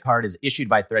debit card is issued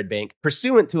by Thread Bank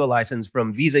pursuant to a license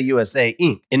from Visa USA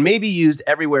Inc. and may be used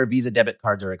everywhere Visa debit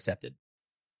cards are accepted.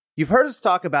 You've heard us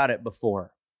talk about it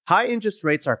before. High interest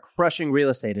rates are crushing real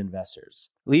estate investors,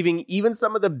 leaving even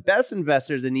some of the best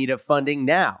investors in need of funding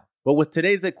now. But with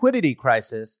today's liquidity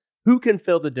crisis, who can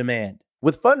fill the demand?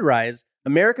 With Fundrise,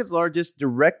 America's largest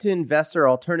direct-to-investor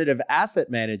alternative asset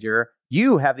manager,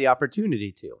 you have the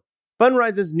opportunity to.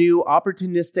 Fundrise's new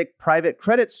opportunistic private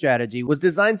credit strategy was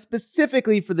designed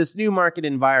specifically for this new market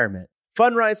environment.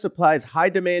 Fundrise supplies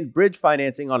high-demand bridge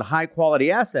financing on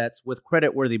high-quality assets with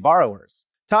credit-worthy borrowers.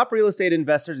 Top real estate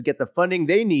investors get the funding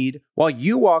they need while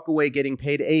you walk away getting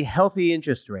paid a healthy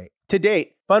interest rate. To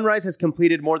date, Fundrise has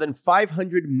completed more than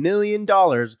 $500 million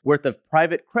worth of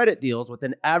private credit deals with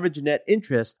an average net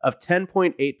interest of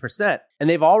 10.8%, and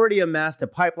they've already amassed a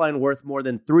pipeline worth more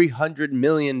than $300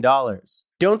 million.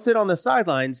 Don't sit on the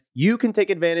sidelines. You can take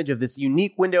advantage of this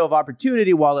unique window of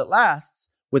opportunity while it lasts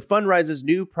with Fundrise's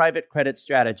new private credit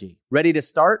strategy. Ready to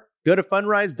start? Go to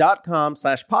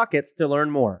fundrise.com/pockets to learn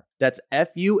more. That's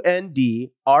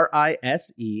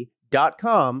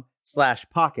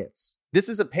fundrise.com/pockets. This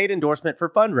is a paid endorsement for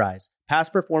Fundrise.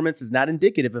 Past performance is not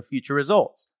indicative of future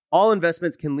results. All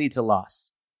investments can lead to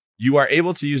loss. You are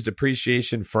able to use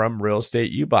depreciation from real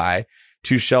estate you buy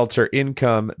to shelter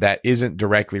income that isn't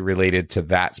directly related to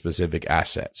that specific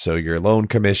asset. So your loan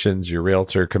commissions, your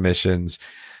realtor commissions,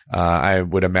 I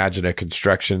would imagine a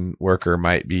construction worker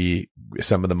might be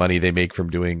some of the money they make from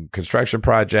doing construction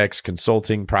projects,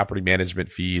 consulting, property management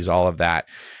fees, all of that.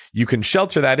 You can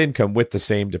shelter that income with the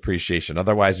same depreciation.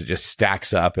 Otherwise, it just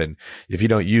stacks up. And if you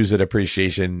don't use the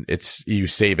depreciation, you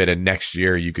save it. And next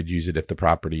year you could use it if the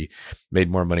property made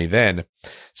more money then.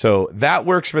 So that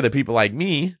works for the people like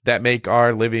me that make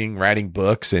our living writing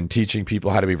books and teaching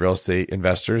people how to be real estate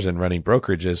investors and running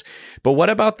brokerages. But what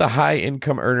about the high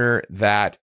income earner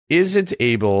that isn't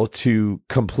able to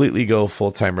completely go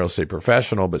full-time real estate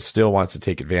professional, but still wants to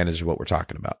take advantage of what we're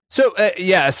talking about? So,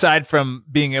 aside from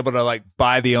being able to like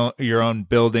buy your own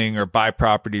building or buy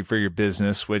property for your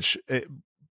business, which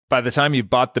by the time you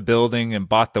bought the building and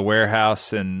bought the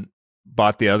warehouse and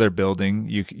bought the other building,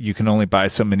 you can only buy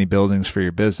so many buildings for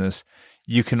your business.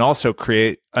 You can also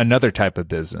create another type of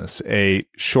business, a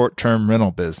short-term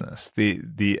rental business,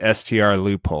 the STR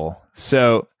loophole.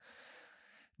 So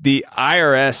the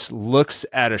IRS looks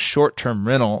at a short-term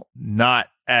rental not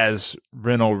as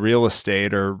rental real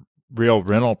estate or real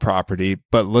rental property,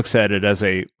 but looks at it as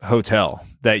a hotel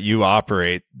that you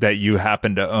operate, that you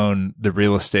happen to own the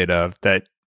real estate of, that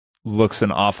looks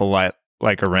an awful lot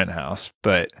like a rent house,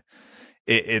 but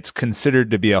it's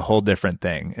considered to be a whole different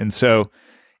thing. And so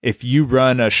if you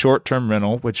run a short-term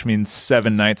rental, which means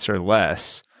 7 nights or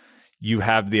less, you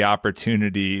have the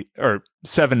opportunity, or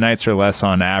 7 nights or less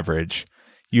on average,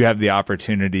 you have the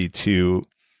opportunity to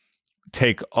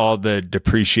take all the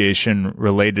depreciation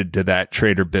related to that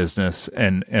trader business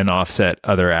and offset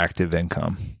other active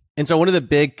income. And so one of the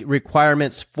big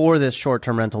requirements for this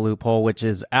short-term rental loophole, which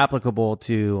is applicable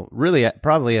to really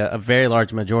probably a very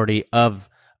large majority of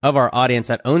our audience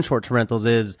that owns short-term rentals,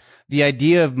 is the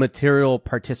idea of material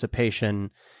participation.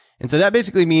 And so that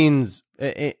basically means,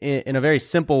 in a very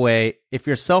simple way, if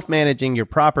you're self-managing your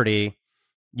property,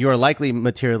 you are likely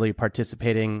materially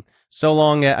participating so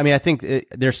long. I think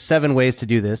there's 7 ways to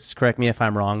do this. Correct me if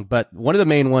I'm wrong, but one of the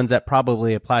main ones that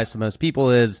probably applies to most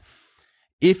people is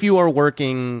if you are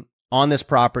working on this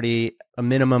property a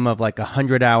minimum of like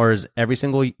 100 hours every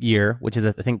single year, which is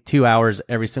I think 2 hours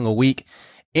every single week,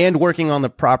 and working on the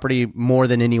property more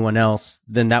than anyone else,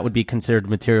 then that would be considered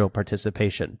material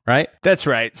participation, right? That's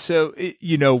right. So,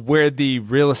 where the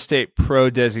real estate pro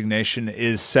designation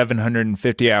is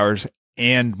 750 hours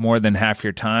and more than half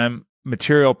your time,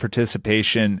 material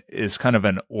participation is kind of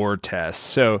an or test.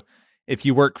 So if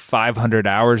you work 500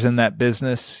 hours in that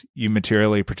business, you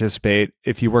materially participate.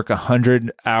 If you work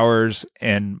 100 hours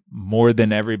and more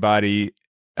than everybody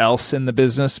else in the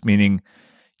business, meaning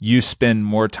you spend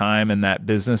more time in that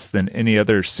business than any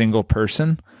other single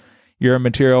person, you're a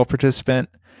material participant.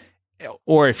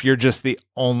 Or if you're just the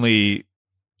only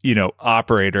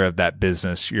operator of that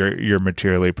business, you're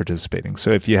materially participating. So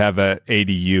if you have a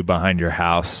ADU behind your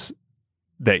house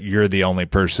that you're the only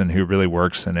person who really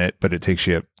works in it, but it takes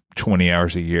you 20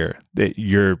 hours a year, that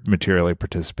you're materially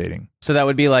participating. So that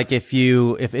would be like if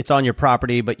it's on your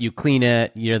property, but you clean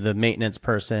it, you're the maintenance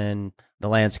person, the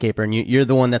landscaper, and you're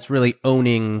the one that's really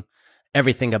owning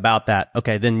everything about that.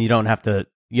 Okay, then you don't have to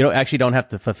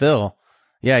fulfill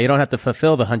the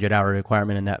 100-hour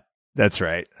requirement in that. That's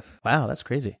right. Wow, that's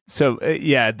crazy. So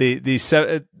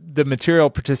the material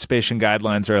participation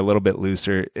guidelines are a little bit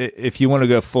looser. If you want to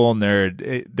go full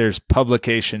nerd, there's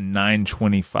publication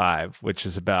 925, which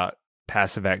is about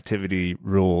passive activity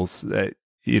rules that,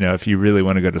 if you really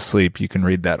want to go to sleep, you can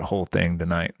read that whole thing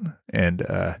tonight. And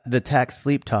the tax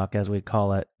sleep talk, as we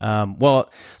call it.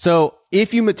 So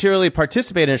if you materially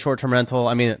participate in a short-term rental,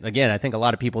 again, I think a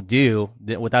lot of people do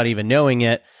without even knowing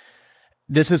it.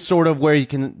 This is sort of where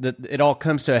it all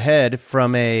comes to a head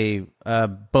from a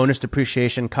bonus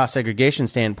depreciation cost segregation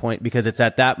standpoint, because it's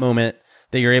at that moment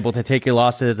that you're able to take your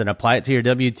losses and apply it to your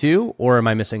W-2, or am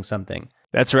I missing something?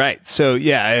 That's right. So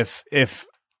yeah, if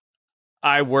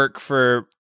I work for,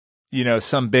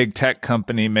 some big tech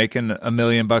company making $1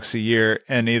 million a year,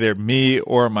 and either me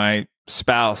or my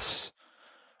spouse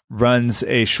runs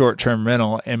a short-term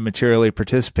rental and materially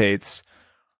participates,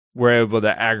 we're able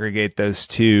to aggregate those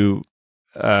two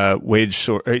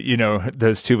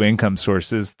those two income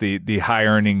sources, the high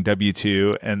earning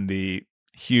W-2 and the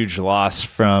huge loss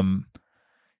from,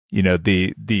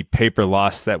 the paper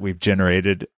loss that we've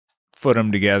generated, put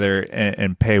them together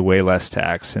and pay way less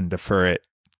tax and defer it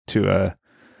to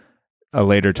a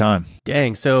later time.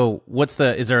 Dang. So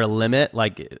is there a limit?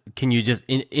 Like, can you just,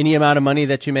 any amount of money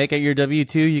that you make at your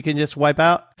W-2, you can just wipe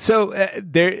out? So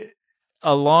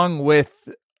along with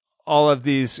all of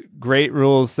these great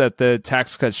rules that the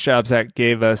Tax Cuts Jobs Act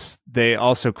gave us, they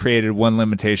also created one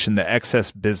limitation, the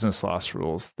excess business loss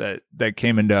rules that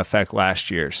came into effect last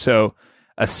year. So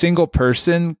a single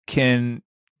person can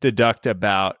deduct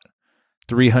about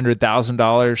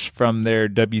 $300,000 from their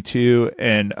W-2,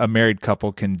 and a married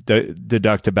couple can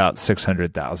deduct about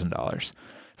 $600,000.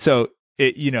 So,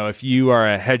 if you are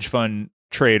a hedge fund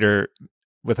trader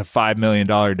with a $5 million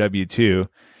W-2,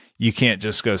 you can't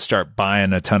just go start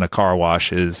buying a ton of car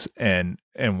washes and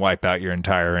wipe out your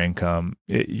entire income.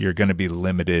 You're going to be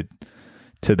limited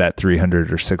to that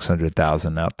 300 or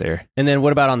 600,000 out there. And then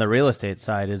what about on the real estate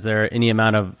side? Is there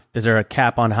a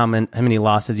cap on how many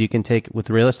losses you can take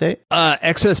with real estate?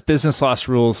 Excess business loss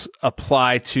rules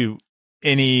apply to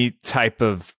any type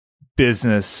of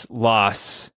business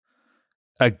loss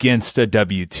against a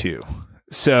W-2.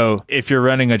 So if you're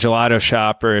running a gelato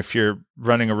shop, or if you're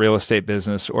running a real estate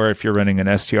business, or if you're running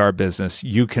an STR business,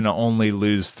 you can only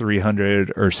lose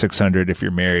 300 or 600 if you're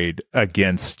married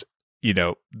against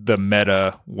the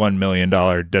meta $1 million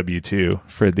W-2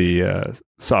 for the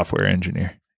software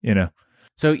engineer,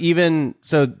 So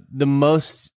the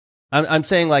most, I'm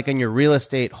saying, like, in your real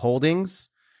estate holdings,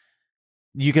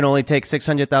 you can only take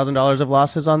 $600,000 of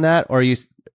losses on that, or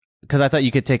because I thought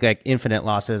you could take like infinite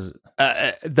losses.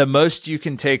 The most you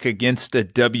can take against a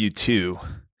W-2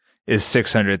 is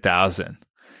 600,000.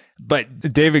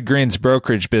 But David Green's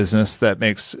brokerage business that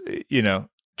makes,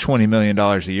 $20 million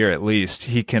a year at least,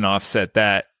 he can offset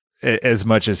that as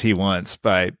much as he wants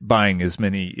by buying as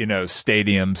many,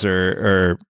 stadiums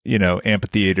or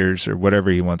amphitheaters or whatever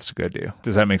he wants to go do.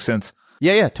 Does that make sense?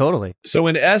 Yeah, totally. So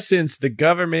in essence, the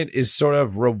government is sort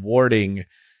of rewarding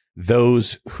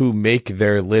those who make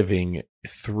their living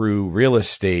through real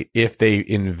estate if they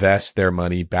invest their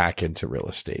money back into real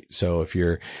estate. So if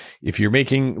you're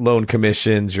making loan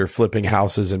commissions, you're flipping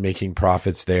houses and making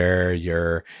profits there,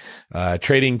 you're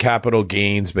trading capital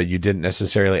gains, but you didn't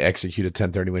necessarily execute a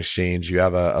 1031 exchange, you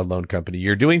have a loan company,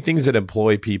 you're doing things that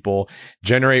employ people,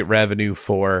 generate revenue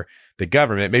for the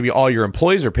government. Maybe all your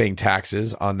employees are paying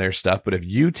taxes on their stuff, but if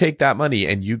you take that money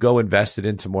and you go invest it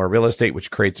into more real estate, which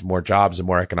creates more jobs and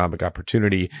more economic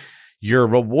opportunity, your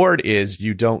reward is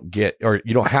you don't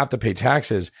have to pay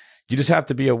taxes. You just have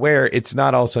to be aware it's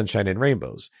not all sunshine and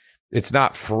rainbows. It's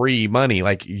not free money.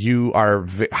 Like, you are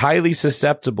highly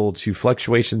susceptible to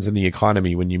fluctuations in the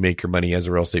economy when you make your money as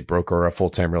a real estate broker or a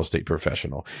full-time real estate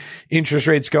professional. Interest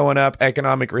rates going up,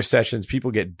 economic recessions,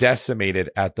 people get decimated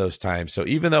at those times. So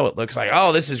even though it looks like,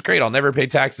 oh, this is great, I'll never pay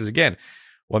taxes again.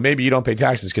 Well, maybe you don't pay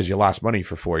taxes because you lost money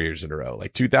for 4 years in a row.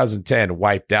 Like 2010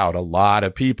 wiped out a lot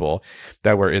of people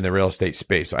that were in the real estate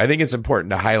space. So I think it's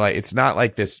important to highlight, it's not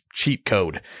like this cheat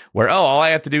code where, oh, all I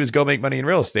have to do is go make money in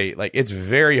real estate. Like, it's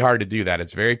very hard to do that.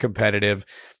 It's very competitive.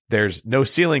 There's no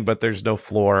ceiling, but there's no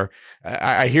floor.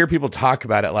 I hear people talk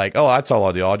about it like, oh, that's all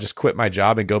I'll do. I'll just quit my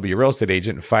job and go be a real estate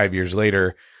agent. And 5 years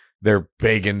later, they're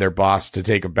begging their boss to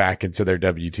take them back into their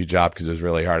W-2 job because it was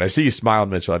really hard. I see you smiling,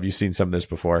 Mitchell. Have you seen some of this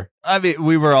before? I mean,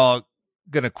 we were all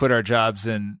going to quit our jobs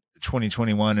in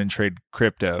 2021 and trade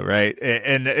crypto, right?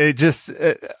 And it just,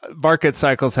 market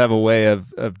cycles have a way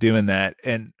of doing that.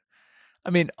 And I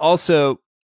mean, also,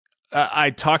 I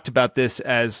talked about this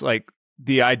as like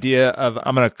the idea of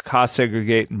I'm going to cost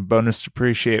segregate and bonus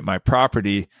depreciate my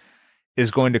property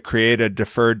is going to create a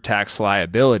deferred tax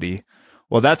liability.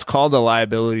 Well, that's called a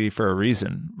liability for a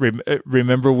reason.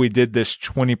 Remember, we did this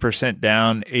 20%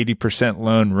 down, 80%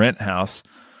 loan rent house.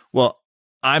 Well,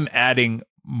 I'm adding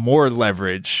more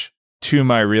leverage to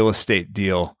my real estate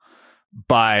deal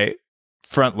by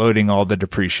front loading all the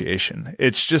depreciation.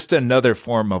 It's just another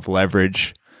form of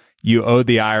leverage. You owe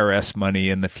the IRS money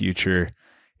in the future.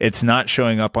 It's not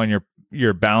showing up on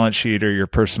your balance sheet or your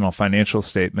personal financial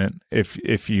statement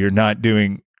if you're not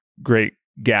doing great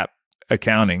GAAP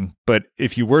accounting. But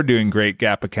if you were doing great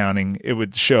GAAP accounting, it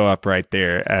would show up right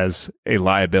there as a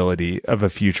liability of a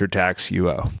future tax you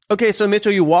owe. Okay, so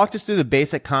Mitchell, you walked us through the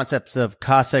basic concepts of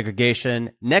cost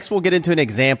segregation. Next, we'll get into an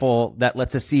example that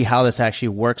lets us see how this actually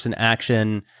works in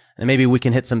action. And maybe we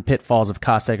can hit some pitfalls of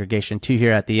cost segregation too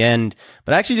here at the end.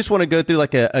 But I actually just want to go through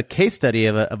like a case study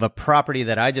of a property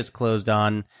that I just closed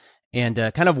on and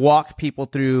kind of walk people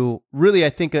through really, I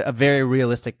think, a very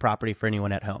realistic property for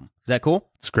anyone at home. Is that cool?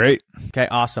 It's great. Okay,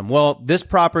 awesome. Well, this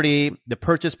property, the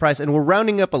purchase price, and we're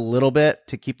rounding up a little bit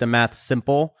to keep the math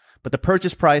simple, but the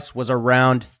purchase price was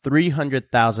around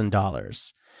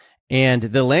 $300,000. And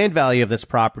the land value of this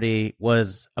property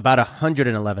was about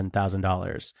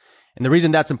 $111,000. And the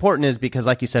reason that's important is because,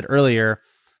 like you said earlier,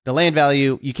 the land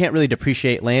value, you can't really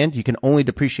depreciate land. You can only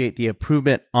depreciate the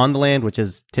improvement on the land, which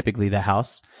is typically the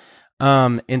house.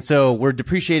 And so we're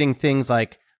depreciating things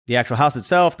like the actual house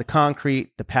itself, the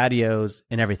concrete, the patios,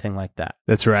 and everything like that.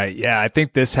 That's right. Yeah, I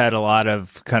think this had a lot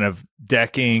of kind of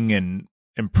decking and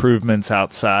improvements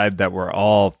outside that were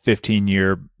all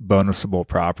 15-year bonusable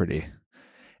property.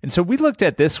 And so we looked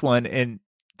at this one, and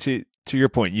to your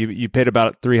point, you paid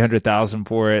about $300,000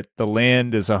 for it. The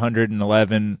land is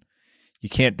 $111,000. You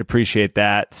can't depreciate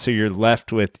that, so you're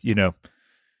left with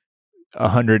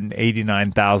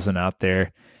 $189,000 out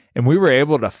there. And we were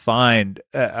able to find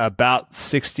about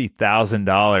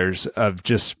 $60,000 of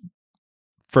just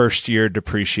first year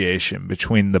depreciation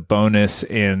between the bonus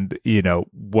and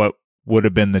what would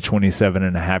have been the 27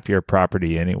 and a half year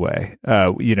property anyway.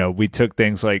 We took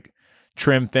things like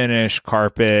trim finish,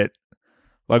 carpet,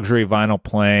 luxury vinyl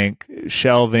plank,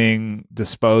 shelving,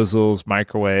 disposals,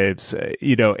 microwaves,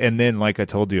 and then, like I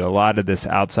told you, a lot of this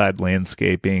outside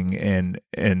landscaping and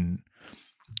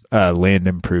land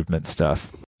improvement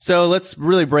stuff. So let's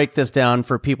really break this down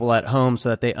for people at home so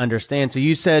that they understand. So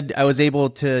you said I was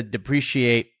able to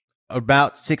depreciate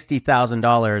about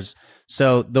 $60,000.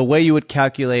 So the way you would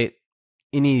calculate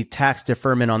any tax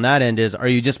deferment on that end is, are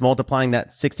you just multiplying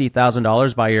that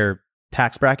 $60,000 by your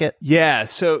tax bracket? Yeah.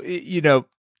 So,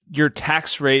 your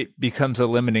tax rate becomes a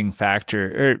limiting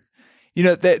factor.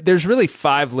 There's really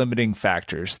 5 limiting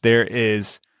factors. There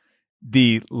is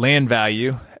the land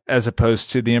value as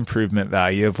opposed to the improvement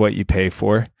value of what you pay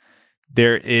for.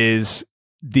 There is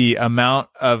the amount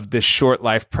of the short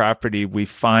life property we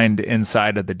find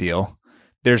inside of the deal.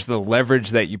 There's the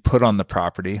leverage that you put on the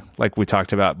property, like we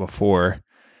talked about before.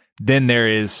 Then there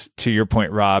is, to your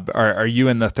point, Rob, are you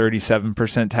in the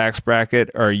 37% tax bracket,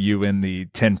 or are you in the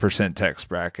 10% tax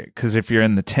bracket? Because if you're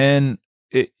in the 10,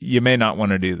 you may not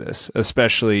want to do this,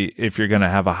 especially if you're going to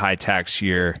have a high tax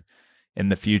year in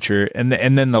the future. And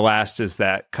then the last is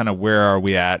that kind of, where are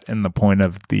we at in the point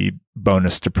of the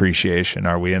bonus depreciation?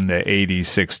 Are we in the 80,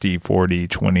 60, 40,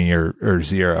 20, or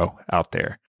 0 out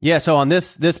there? Yeah. So on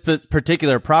this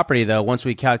particular property, though, once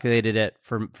we calculated it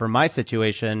for my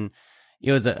situation,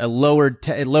 it was it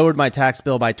lowered my tax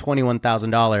bill by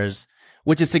 $21,000,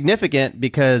 which is significant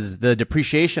because the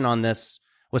depreciation on this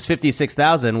was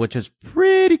 $56,000, which is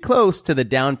pretty close to the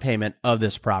down payment of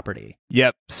this property.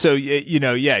 Yep. So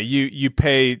you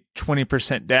pay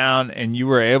 20% down, and you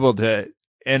were able to,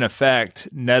 in effect,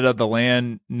 net of the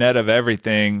land, net of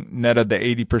everything, net of the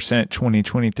 80%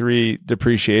 2023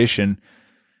 depreciation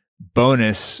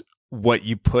bonus, what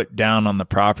you put down on the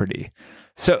property.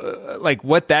 So like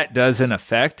what that does in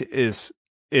effect is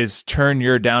turn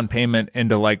your down payment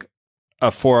into like a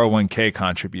 401k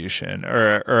contribution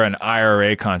or an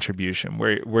IRA contribution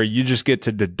where you just get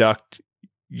to deduct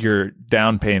your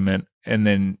down payment and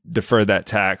then defer that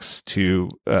tax to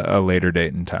a later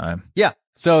date in time. Yeah.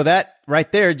 So that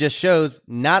right there just shows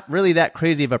not really that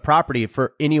crazy of a property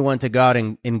for anyone to go out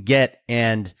and get,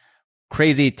 and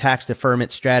crazy tax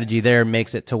deferment strategy there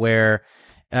makes it to where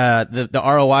the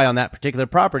ROI on that particular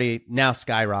property now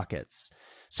skyrockets.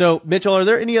 So, Mitchell, are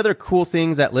there any other cool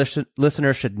things that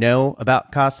listeners should know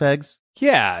about cost segs?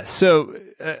 Yeah. So,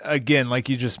 again, like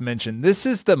you just mentioned, this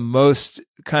is the most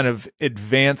kind of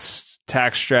advanced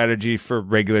tax strategy for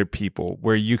regular people,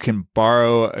 where you can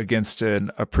borrow against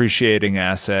an appreciating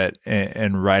asset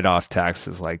and write off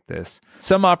taxes like this.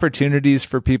 Some opportunities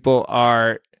for people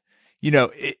are,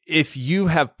 if you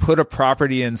have put a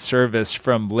property in service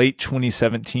from late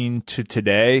 2017 to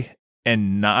today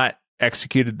and not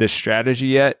executed this strategy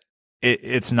yet,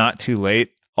 it's not too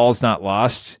late. All's not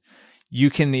lost. You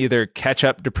can either catch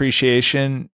up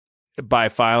depreciation by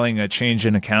filing a change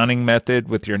in accounting method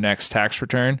with your next tax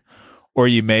return, or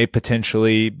you may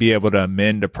potentially be able to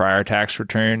amend a prior tax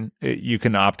return. You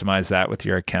can optimize that with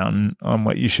your accountant on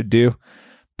what you should do.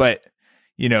 But,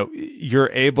 you're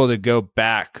able to go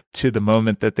back to the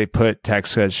moment that they put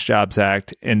Tax Cuts Jobs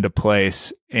Act into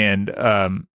place and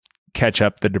catch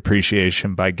up the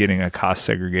depreciation by getting a cost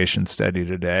segregation study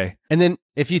today. And then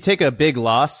if you take a big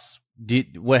loss,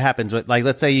 what happens with, like,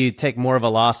 let's say you take more of a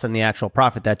loss than the actual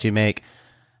profit that you make,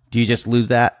 do you just lose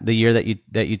that the year that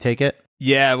you take it?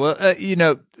 Yeah, well,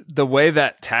 the way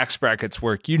that tax brackets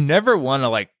work, you never want to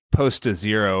like post a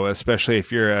zero, especially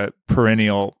if you're a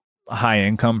perennial high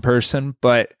income person.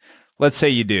 But let's say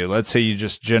you do. Let's say you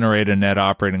just generate a net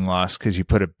operating loss because you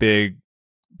put a big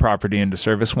property into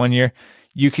service one year.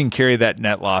 You can carry that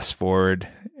net loss forward,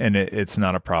 and it's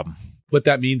not a problem. What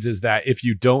that means is that if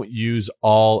you don't use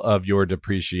all of your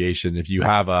depreciation, if you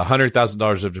have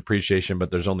 $100,000 of depreciation,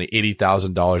 but there's only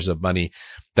 $80,000 of money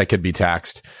that could be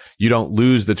taxed, you don't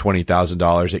lose the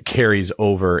 $20,000. It carries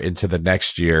over into the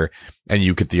next year, and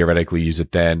you could theoretically use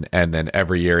it then and then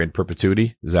every year in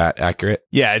perpetuity. Is that accurate?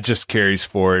 Yeah, it just carries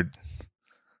forward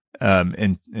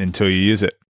until you use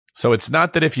it. So it's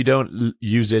not that if you don't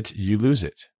use it, you lose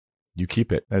it. You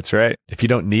keep it. That's right. If you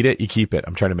don't need it, you keep it.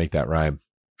 I'm trying to make that rhyme.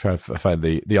 Trying to find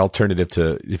the alternative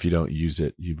to if you don't use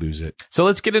it, you lose it. So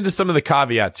let's get into some of the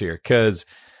caveats here, because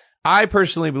I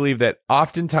personally believe that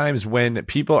oftentimes when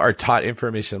people are taught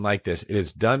information like this, it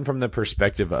is done from the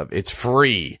perspective of it's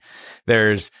free.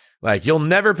 There's like, you'll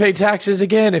never pay taxes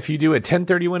again if you do a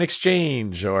 1031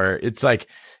 exchange, or it's like,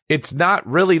 it's not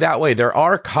really that way. There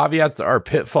are caveats, there are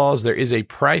pitfalls. There is a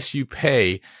price you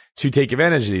pay to take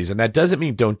advantage of these. And that doesn't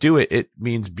mean don't do it. It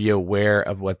means be aware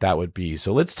of what that would be.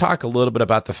 So let's talk a little bit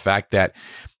about the fact that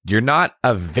you're not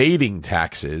evading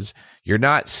taxes. You're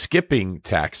not skipping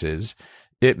taxes.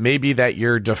 It may be that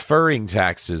you're deferring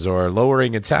taxes or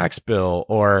lowering a tax bill.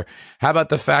 Or how about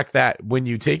the fact that when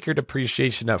you take your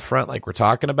depreciation up front, like we're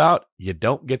talking about, you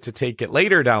don't get to take it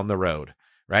later down the road,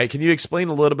 right? Can you explain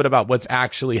a little bit about what's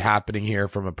actually happening here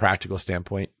from a practical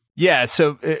standpoint? Yeah.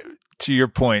 So to your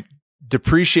point,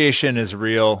 depreciation is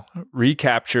real.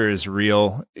 Recapture is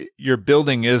real. Your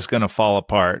building is going to fall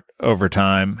apart over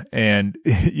time. And,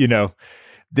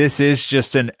 this is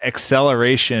just an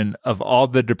acceleration of all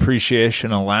the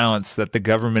depreciation allowance that the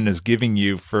government is giving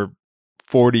you for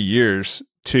 40 years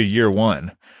to year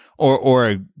one, or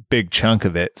a big chunk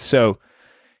of it. So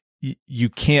you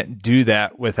can't do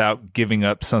that without giving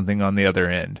up something on the other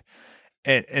end.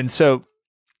 And so,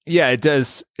 yeah, it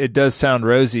does sound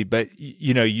rosy, but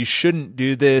you shouldn't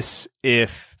do this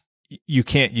if you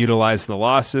can't utilize the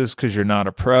losses because you're not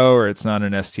a pro, or it's not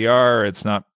an STR, or it's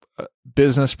not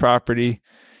business property.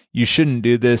 You shouldn't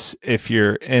do this if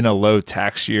you're in a low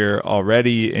tax year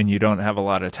already and you don't have a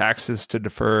lot of taxes to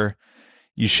defer.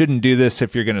 You shouldn't do this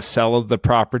if you're going to sell the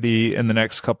property in the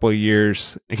next couple of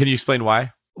years. And can you explain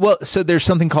why? Well, so there's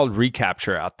something called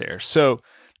recapture out there. So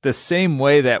the same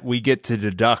way that we get to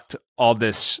deduct all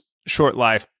this short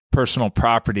life personal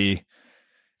property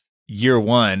year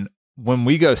one, when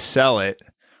we go sell it,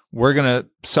 we're going to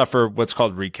suffer what's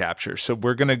called recapture. So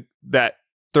that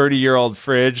 30-year-old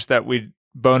fridge that we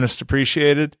bonus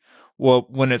depreciated, well,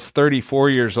 when it's 34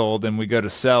 years old and we go to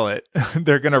sell it,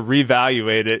 they're going to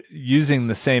reevaluate it using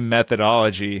the same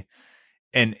methodology,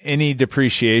 and any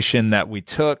depreciation that we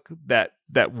took that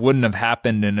wouldn't have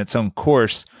happened in its own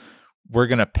course, we're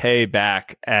going to pay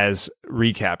back as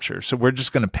recapture. So we're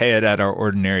just going to pay it at our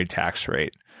ordinary tax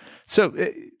rate. So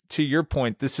to your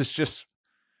point, this is just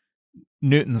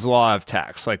Newton's law of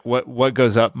tax. Like what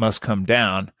goes up must come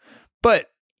down. But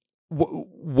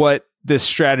what this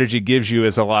strategy gives you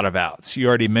is a lot of outs. You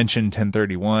already mentioned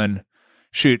 1031.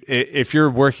 Shoot, if you're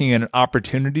working in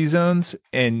opportunity zones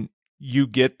and you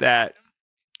get that,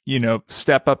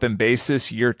 step up in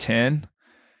basis year 10,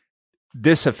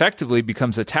 this effectively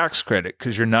becomes a tax credit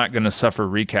because you're not going to suffer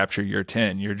recapture year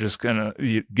 10. You're just going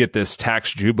to get this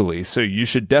tax jubilee. So you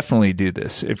should definitely do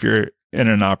this if you're in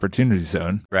an opportunity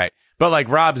zone. Right. But like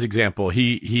Rob's example,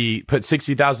 he put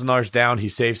 $60,000 down. He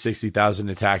saved $60,000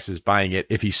 in taxes buying it.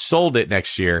 If he sold it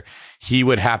next year, he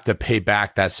would have to pay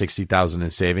back that $60,000 in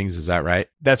savings. Is that right?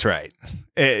 That's right.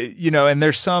 And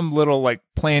there's some little like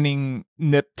planning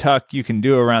nip tuck you can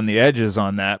do around the edges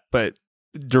on that, but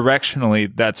directionally,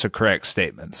 that's a correct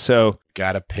statement. So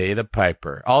got to pay the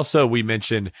piper. Also, we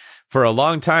mentioned for a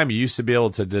long time, you used to be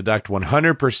able to deduct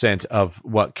 100% of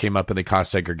what came up in the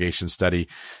cost segregation study.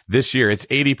 This year, it's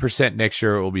 80%. Next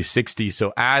year, it will be 60%.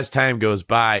 So as time goes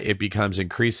by, it becomes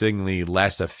increasingly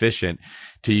less efficient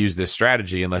to use this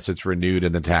strategy unless it's renewed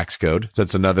in the tax code. So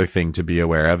that's another thing to be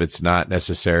aware of. It's not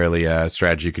necessarily a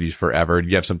strategy you could use forever. Do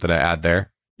you have something to add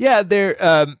there? Yeah,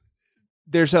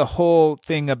 there's a whole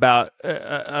thing about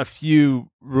a few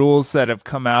rules that have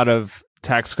come out of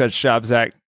Tax Cuts Jobs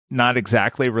Act not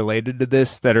exactly related to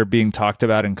this that are being talked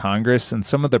about in Congress. And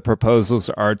some of the proposals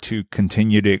are to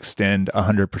continue to extend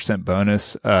 100%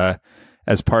 bonus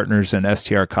as partners in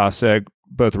STR cost seg.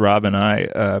 Both Rob and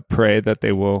I pray that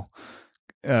they will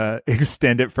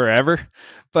extend it forever.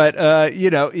 But,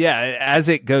 as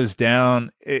it goes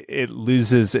down, it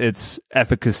loses its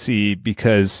efficacy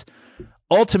because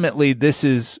ultimately this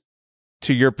is,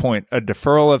 to your point, a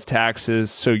deferral of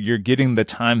taxes. So you're getting the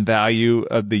time value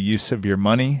of the use of your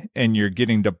money, and you're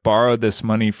getting to borrow this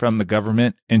money from the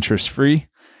government interest-free.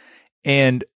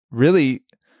 And really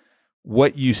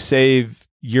what you save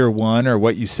year one or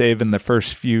what you save in the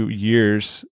first few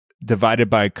years divided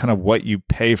by kind of what you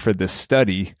pay for this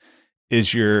study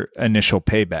is your initial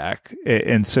payback.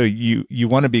 And so you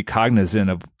want to be cognizant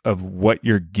of what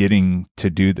you're getting to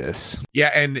do this.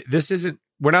 Yeah. And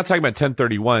we're not talking about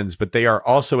 1031s, but they are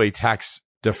also a tax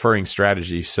deferring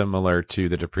strategy similar to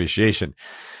the depreciation.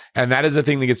 And that is a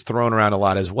thing that gets thrown around a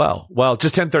lot as well. Well,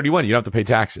 just 1031, you don't have to pay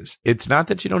taxes. It's not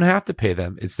that you don't have to pay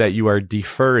them. It's that you are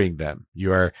deferring them.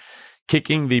 You are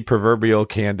kicking the proverbial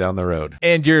can down the road.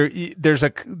 And there's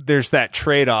that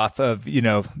trade-off of,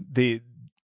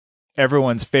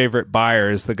 everyone's favorite buyer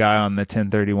is the guy on the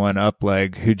 1031 up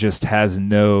leg who just has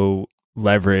no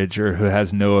leverage or who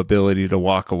has no ability to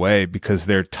walk away because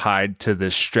they're tied to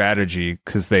this strategy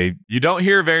you don't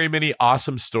hear very many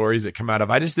awesome stories that come out of,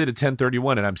 I just did a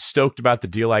 1031 and I'm stoked about the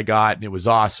deal I got and it was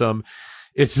awesome.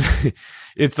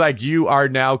 It's like you are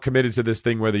now committed to this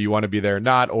thing whether you want to be there or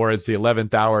not, or it's the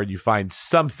 11th hour and you find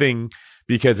something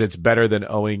because it's better than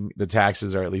owing the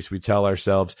taxes, or at least we tell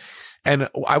ourselves. And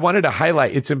I wanted to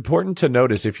highlight, it's important to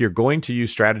notice if you're going to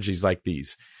use strategies like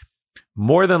these,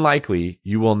 more than likely,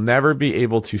 you will never be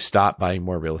able to stop buying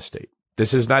more real estate.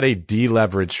 This is not a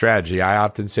deleverage strategy. I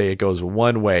often say it goes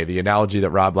one way. The analogy that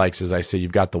Rob likes is I say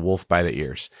you've got the wolf by the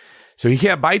ears. So he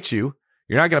can't bite you.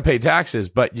 You're not going to pay taxes,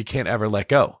 but you can't ever let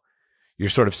go. You're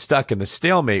sort of stuck in the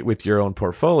stalemate with your own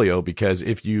portfolio because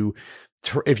if you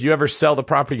ever sell the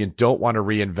property and don't want to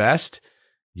reinvest,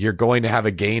 you're going to have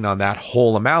a gain on that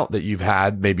whole amount that you've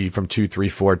had maybe from 2, 3,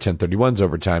 4, 1031s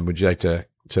over time. Would you like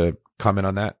to comment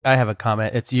on that? I have a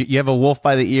comment. It's you have a wolf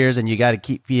by the ears and you got to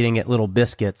keep feeding it little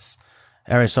biscuits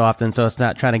every so often so it's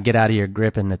not trying to get out of your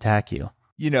grip and attack you.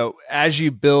 As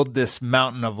you build this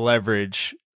mountain of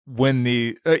leverage, when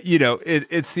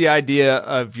it's the idea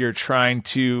of you're trying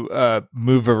to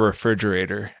move a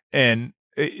refrigerator and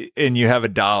you have a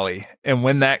dolly, and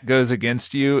when that goes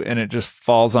against you and it just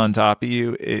falls on top of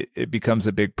you, it becomes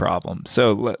a big problem.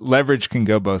 So leverage can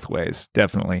go both ways,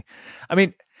 definitely. I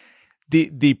mean,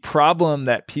 the problem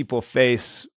that people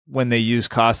face when they use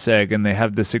cost seg and they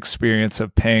have this experience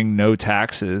of paying no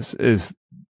taxes is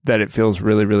that it feels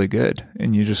really, really good.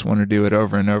 And you just want to do it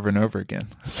over and over and over again.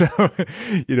 So,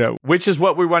 which is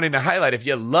what we're wanting to highlight. If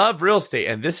you love real estate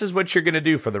and this is what you're going to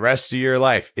do for the rest of your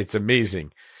life, it's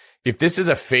amazing. If this is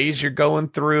a phase you're going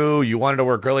through, you wanted to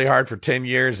work really hard for 10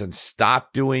 years and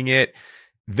stop doing it,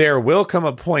 there will come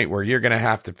a point where you're going to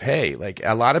have to pay. Like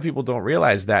a lot of people don't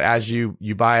realize that as you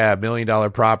buy a $1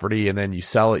 million property and then you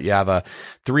sell it, you have a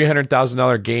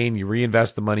 $300,000 gain, you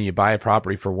reinvest the money, you buy a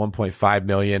property for $1.5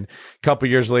 million. A couple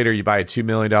years later, you buy a $2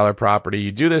 million property.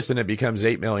 You do this and it becomes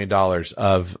 $8 million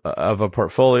of a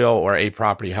portfolio or a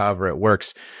property, however it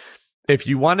works. If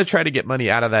you want to try to get money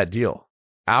out of that deal,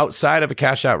 outside of a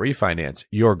cash out refinance,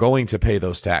 you're going to pay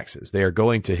those taxes. They are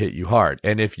going to hit you hard.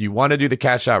 And if you want to do the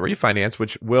cash out refinance,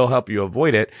 which will help you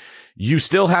avoid it, you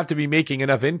still have to be making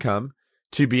enough income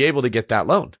to be able to get that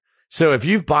loan. So if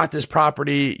you've bought this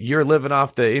property, you're living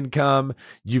off the income,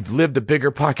 you've lived the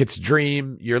bigger pockets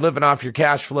dream, you're living off your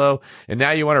cash flow, and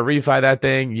now you want to refi that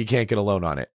thing, you can't get a loan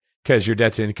on it because your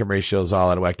debt to income ratio is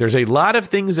all out of whack. There's a lot of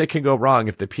things that can go wrong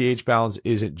if the pH balance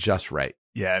isn't just right.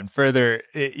 Yeah. And further,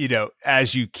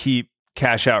 as you keep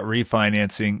cash out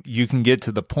refinancing, you can get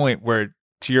to the point where,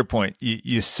 to your point,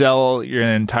 you sell your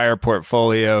entire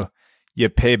portfolio, you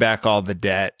pay back all the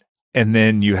debt, and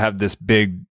then you have this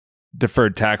big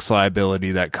deferred tax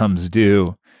liability that comes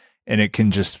due, and it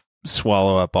can just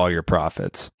swallow up all your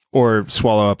profits or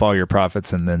swallow up all your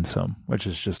profits and then some, which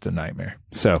is just a nightmare.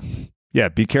 So yeah,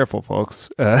 be careful, folks.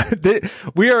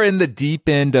 We are in the deep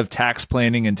end of tax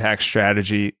planning and tax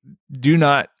strategy. Do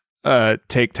not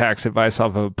take tax advice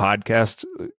off of a podcast.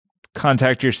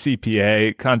 Contact your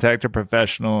CPA, contact a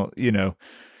professional,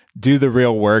 do the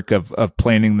real work of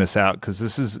planning this out,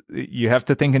 because you have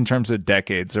to think in terms of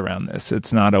decades around this.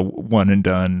 It's not a one and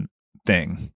done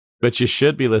thing. But you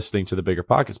should be listening to the Bigger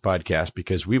Pockets podcast,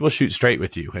 because we will shoot straight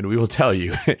with you and we will tell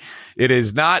you it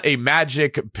is not a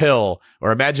magic pill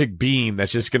or a magic bean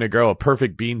that's just going to grow a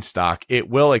perfect beanstalk. It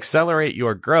will accelerate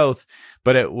your growth,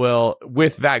 but it will,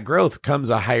 with that growth comes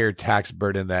a higher tax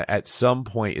burden that at some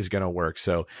point is going to work.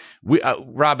 So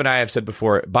Rob and I have said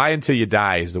before, buy until you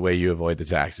die is the way you avoid the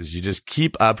taxes. You just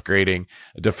keep upgrading,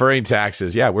 deferring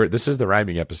taxes. Yeah, this is the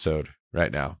rhyming episode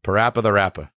right now. Parappa the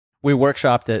Rappa. We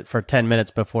workshopped it for 10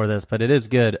 minutes before this, but it is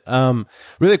good.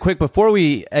 Really quick, before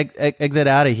we exit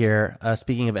out of here,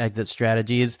 speaking of exit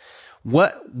strategies,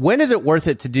 when is it worth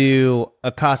it to do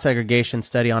a cost segregation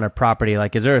study on a property?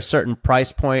 Like, is there a certain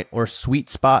price point or sweet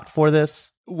spot for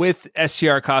this? With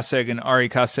STR cost seg and RE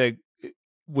cost seg,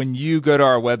 when you go to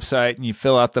our website and you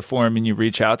fill out the form and you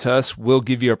reach out to us, we'll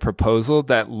give you a proposal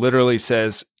that literally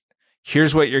says,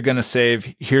 here's what you're going to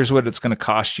save. Here's what it's going to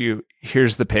cost you.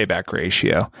 Here's the payback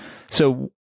ratio.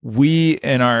 So we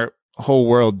in our whole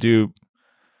world do,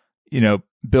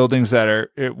 buildings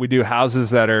we do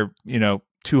houses that are,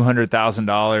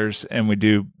 $200,000 and we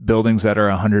do buildings that are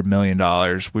 $100 million.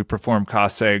 We perform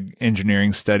cost seg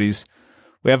engineering studies.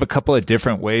 We have a couple of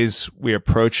different ways we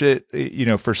approach it.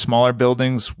 For smaller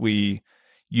buildings, we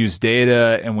use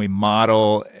data and we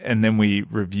model and then we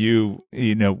review,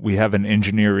 we have an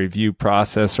engineer review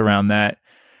process around that.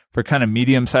 For kind of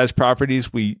medium-sized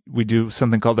properties, we do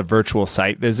something called a virtual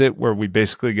site visit where we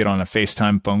basically get on a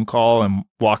FaceTime phone call and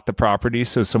walk the property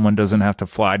so someone doesn't have to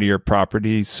fly to your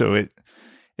property. So it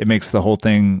makes the whole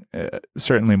thing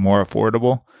certainly more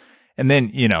affordable. And then,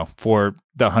 for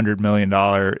the $100 million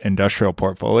industrial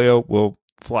portfolio, we'll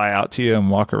fly out to you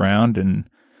and walk around and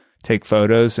take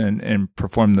photos and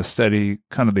perform the study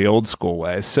kind of the old school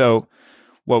way. So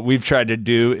what we've tried to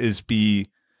do is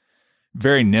be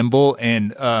very nimble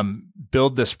and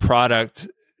build this product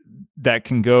that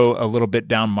can go a little bit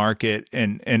down market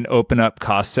and open up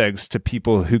cost segs to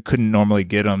people who couldn't normally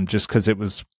get them just because it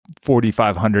was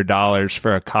 $4,500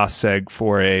 for a cost seg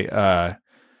for a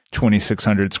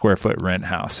 2,600 square foot rent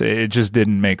house. It just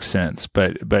didn't make sense,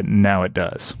 but now it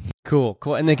does. Cool.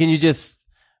 And then can you just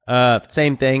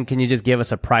same thing? Can you just give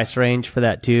us a price range for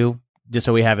that too, just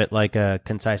so we have it like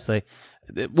concisely?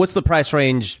 What's the price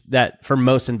range that for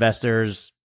most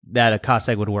investors that a cost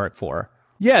seg would work for?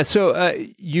 Yeah, so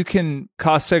you can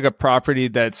cost seg a property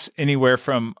that's anywhere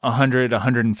from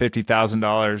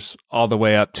 $150,000 all the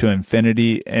way up to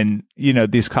infinity, and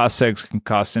these cost segs can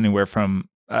cost anywhere from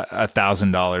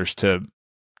 $1,000 to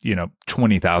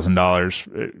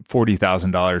 $20,000,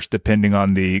 $40,000, depending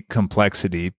on the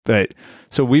complexity. But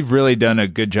so we've really done a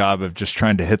good job of just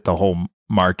trying to hit the whole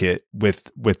market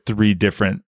with three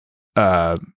different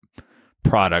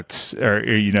products, or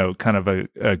kind of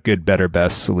a good, better,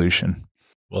 best solution.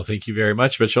 Well, thank you very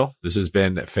much, Mitchell. This has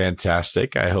been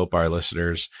fantastic. I hope our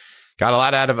listeners got a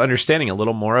lot out of understanding a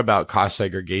little more about cost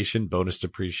segregation, bonus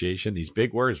depreciation, these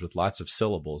big words with lots of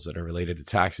syllables that are related to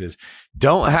taxes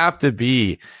don't have to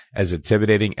be as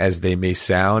intimidating as they may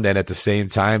sound. And at the same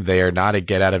time, they are not a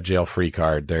get out of jail free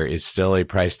card. There is still a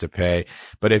price to pay.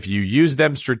 But if you use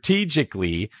them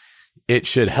strategically, it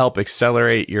should help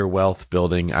accelerate your wealth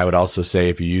building. I would also say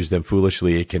if you use them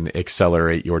foolishly, it can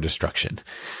accelerate your destruction.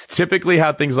 Typically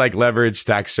how things like leverage,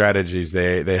 tax strategies,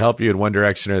 they help you in one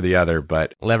direction or the other,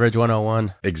 but Leverage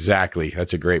 101. Exactly.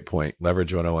 That's a great point.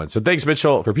 Leverage 101. So thanks,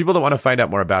 Mitchell. For people that want to find out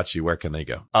more about you, where can they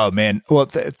go? Oh, man. Well,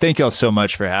 thank y'all so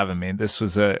much for having me. This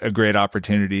was a great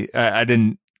opportunity. I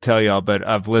didn't tell y'all, but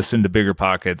I've listened to Bigger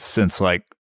Pockets since like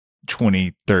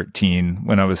 2013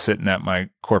 when I was sitting at my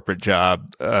corporate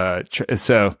job.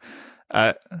 So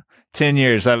 10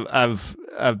 years I've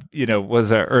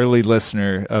was an early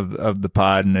listener of the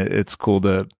pod, and it's cool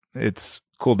to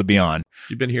be on.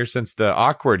 You've been here since the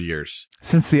awkward years.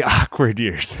 Since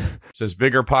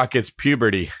Bigger Pockets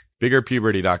puberty.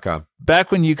 Biggerpuberty.com.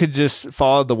 Back when you could just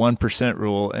follow the 1%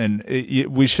 rule, and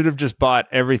we should have just bought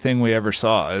everything we ever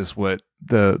saw is what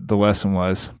the lesson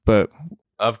was. But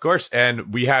of course.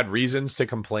 And we had reasons to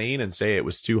complain and say it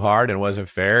was too hard and wasn't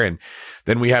fair. And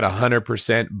then we had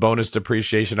 100% bonus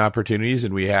depreciation opportunities,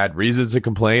 and we had reasons to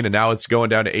complain. And now it's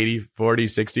going down to 80, 40,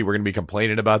 60. We're going to be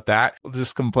complaining about that. We'll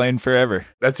just complain forever.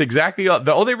 That's exactly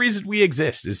the only reason we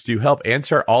exist, is to help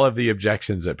answer all of the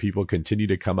objections that people continue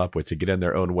to come up with to get in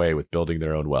their own way with building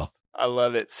their own wealth. I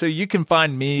love it. So you can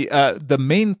find me, the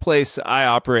main place I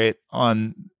operate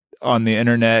on the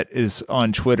internet is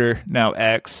on Twitter, now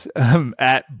X,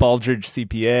 at Baldridge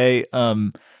CPA.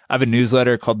 I have a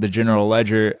newsletter called The General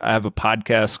Ledger. I have a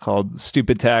podcast called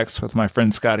Stupid Tax with my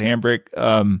friend Scott Hambrick.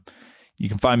 You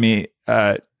can find me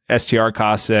STR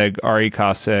Cost Seg, RE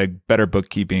Cost Seg, Better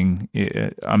Bookkeeping.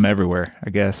 I'm everywhere, I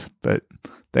guess. But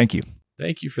thank you.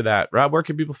 Thank you for that. Rob, where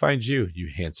can people find you, you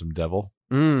handsome devil?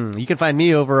 You can find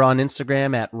me over on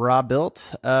Instagram at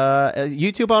rawbuilt,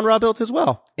 YouTube on rawbuilt as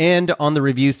well, and on the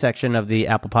review section of the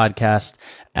Apple Podcast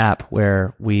app,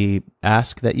 where we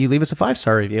ask that you leave us a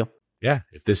 5-star review. Yeah.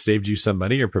 If this saved you some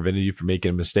money or prevented you from making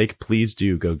a mistake, please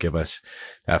do go give us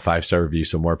that 5-star review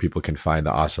so more people can find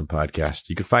the awesome podcast.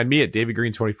 You can find me at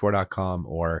davidgreen24.com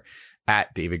or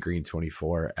at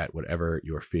davidgreen24 at whatever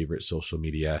your favorite social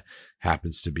media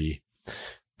happens to be.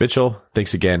 Mitchell,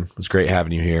 thanks again. It was great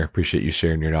having you here. Appreciate you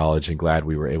sharing your knowledge, and glad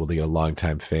we were able to get a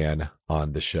longtime fan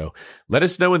on the show. Let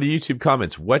us know in the YouTube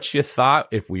comments what you thought,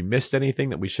 if we missed anything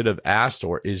that we should have asked,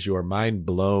 or is your mind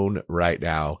blown right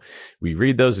now? We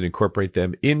read those and incorporate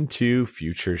them into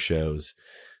future shows.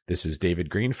 This is David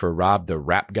Green for Rob the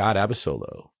Rap God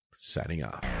Abasolo, signing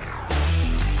off.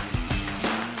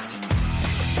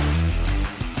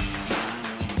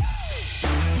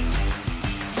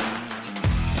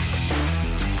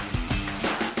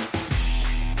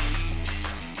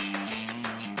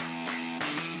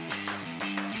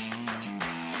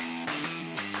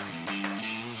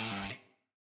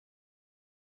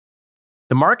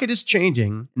 The market is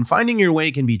changing, and finding your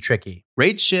way can be tricky.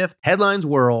 Rates shift, headlines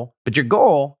whirl, but your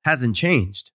goal hasn't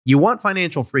changed. You want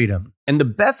financial freedom, and the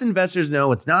best investors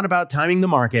know it's not about timing the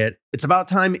market, it's about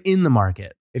time in the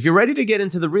market. If you're ready to get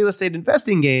into the real estate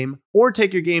investing game or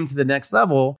take your game to the next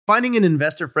level, finding an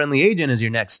investor-friendly agent is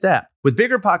your next step. With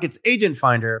BiggerPockets Agent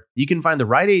Finder, you can find the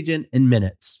right agent in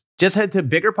minutes. Just head to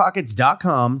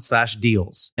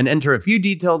biggerpockets.com/deals and enter a few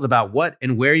details about what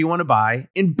and where you want to buy,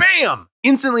 and bam!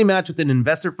 Instantly match with an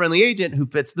investor-friendly agent who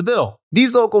fits the bill.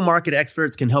 These local market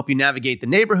experts can help you navigate the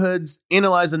neighborhoods,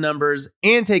 analyze the numbers,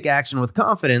 and take action with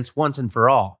confidence once and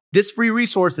for all. This free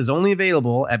resource is only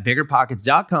available at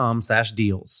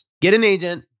biggerpockets.com/deals. Get an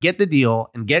agent, get the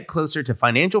deal, and get closer to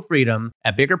financial freedom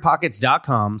at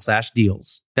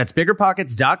biggerpockets.com/deals. That's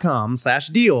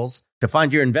biggerpockets.com/deals to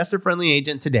find your investor-friendly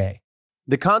agent today.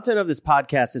 The content of this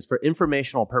podcast is for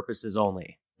informational purposes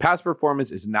only. Past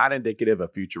performance is not indicative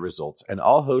of future results, and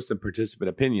all host and participant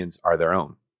opinions are their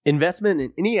own. Investment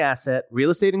in any asset,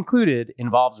 real estate included,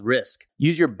 involves risk.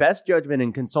 Use your best judgment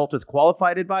and consult with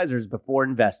qualified advisors before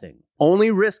investing.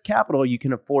 Only risk capital you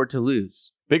can afford to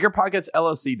lose. BiggerPockets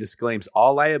LLC disclaims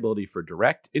all liability for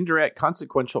direct, indirect,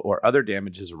 consequential, or other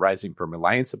damages arising from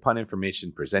reliance upon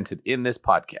information presented in this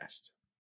podcast.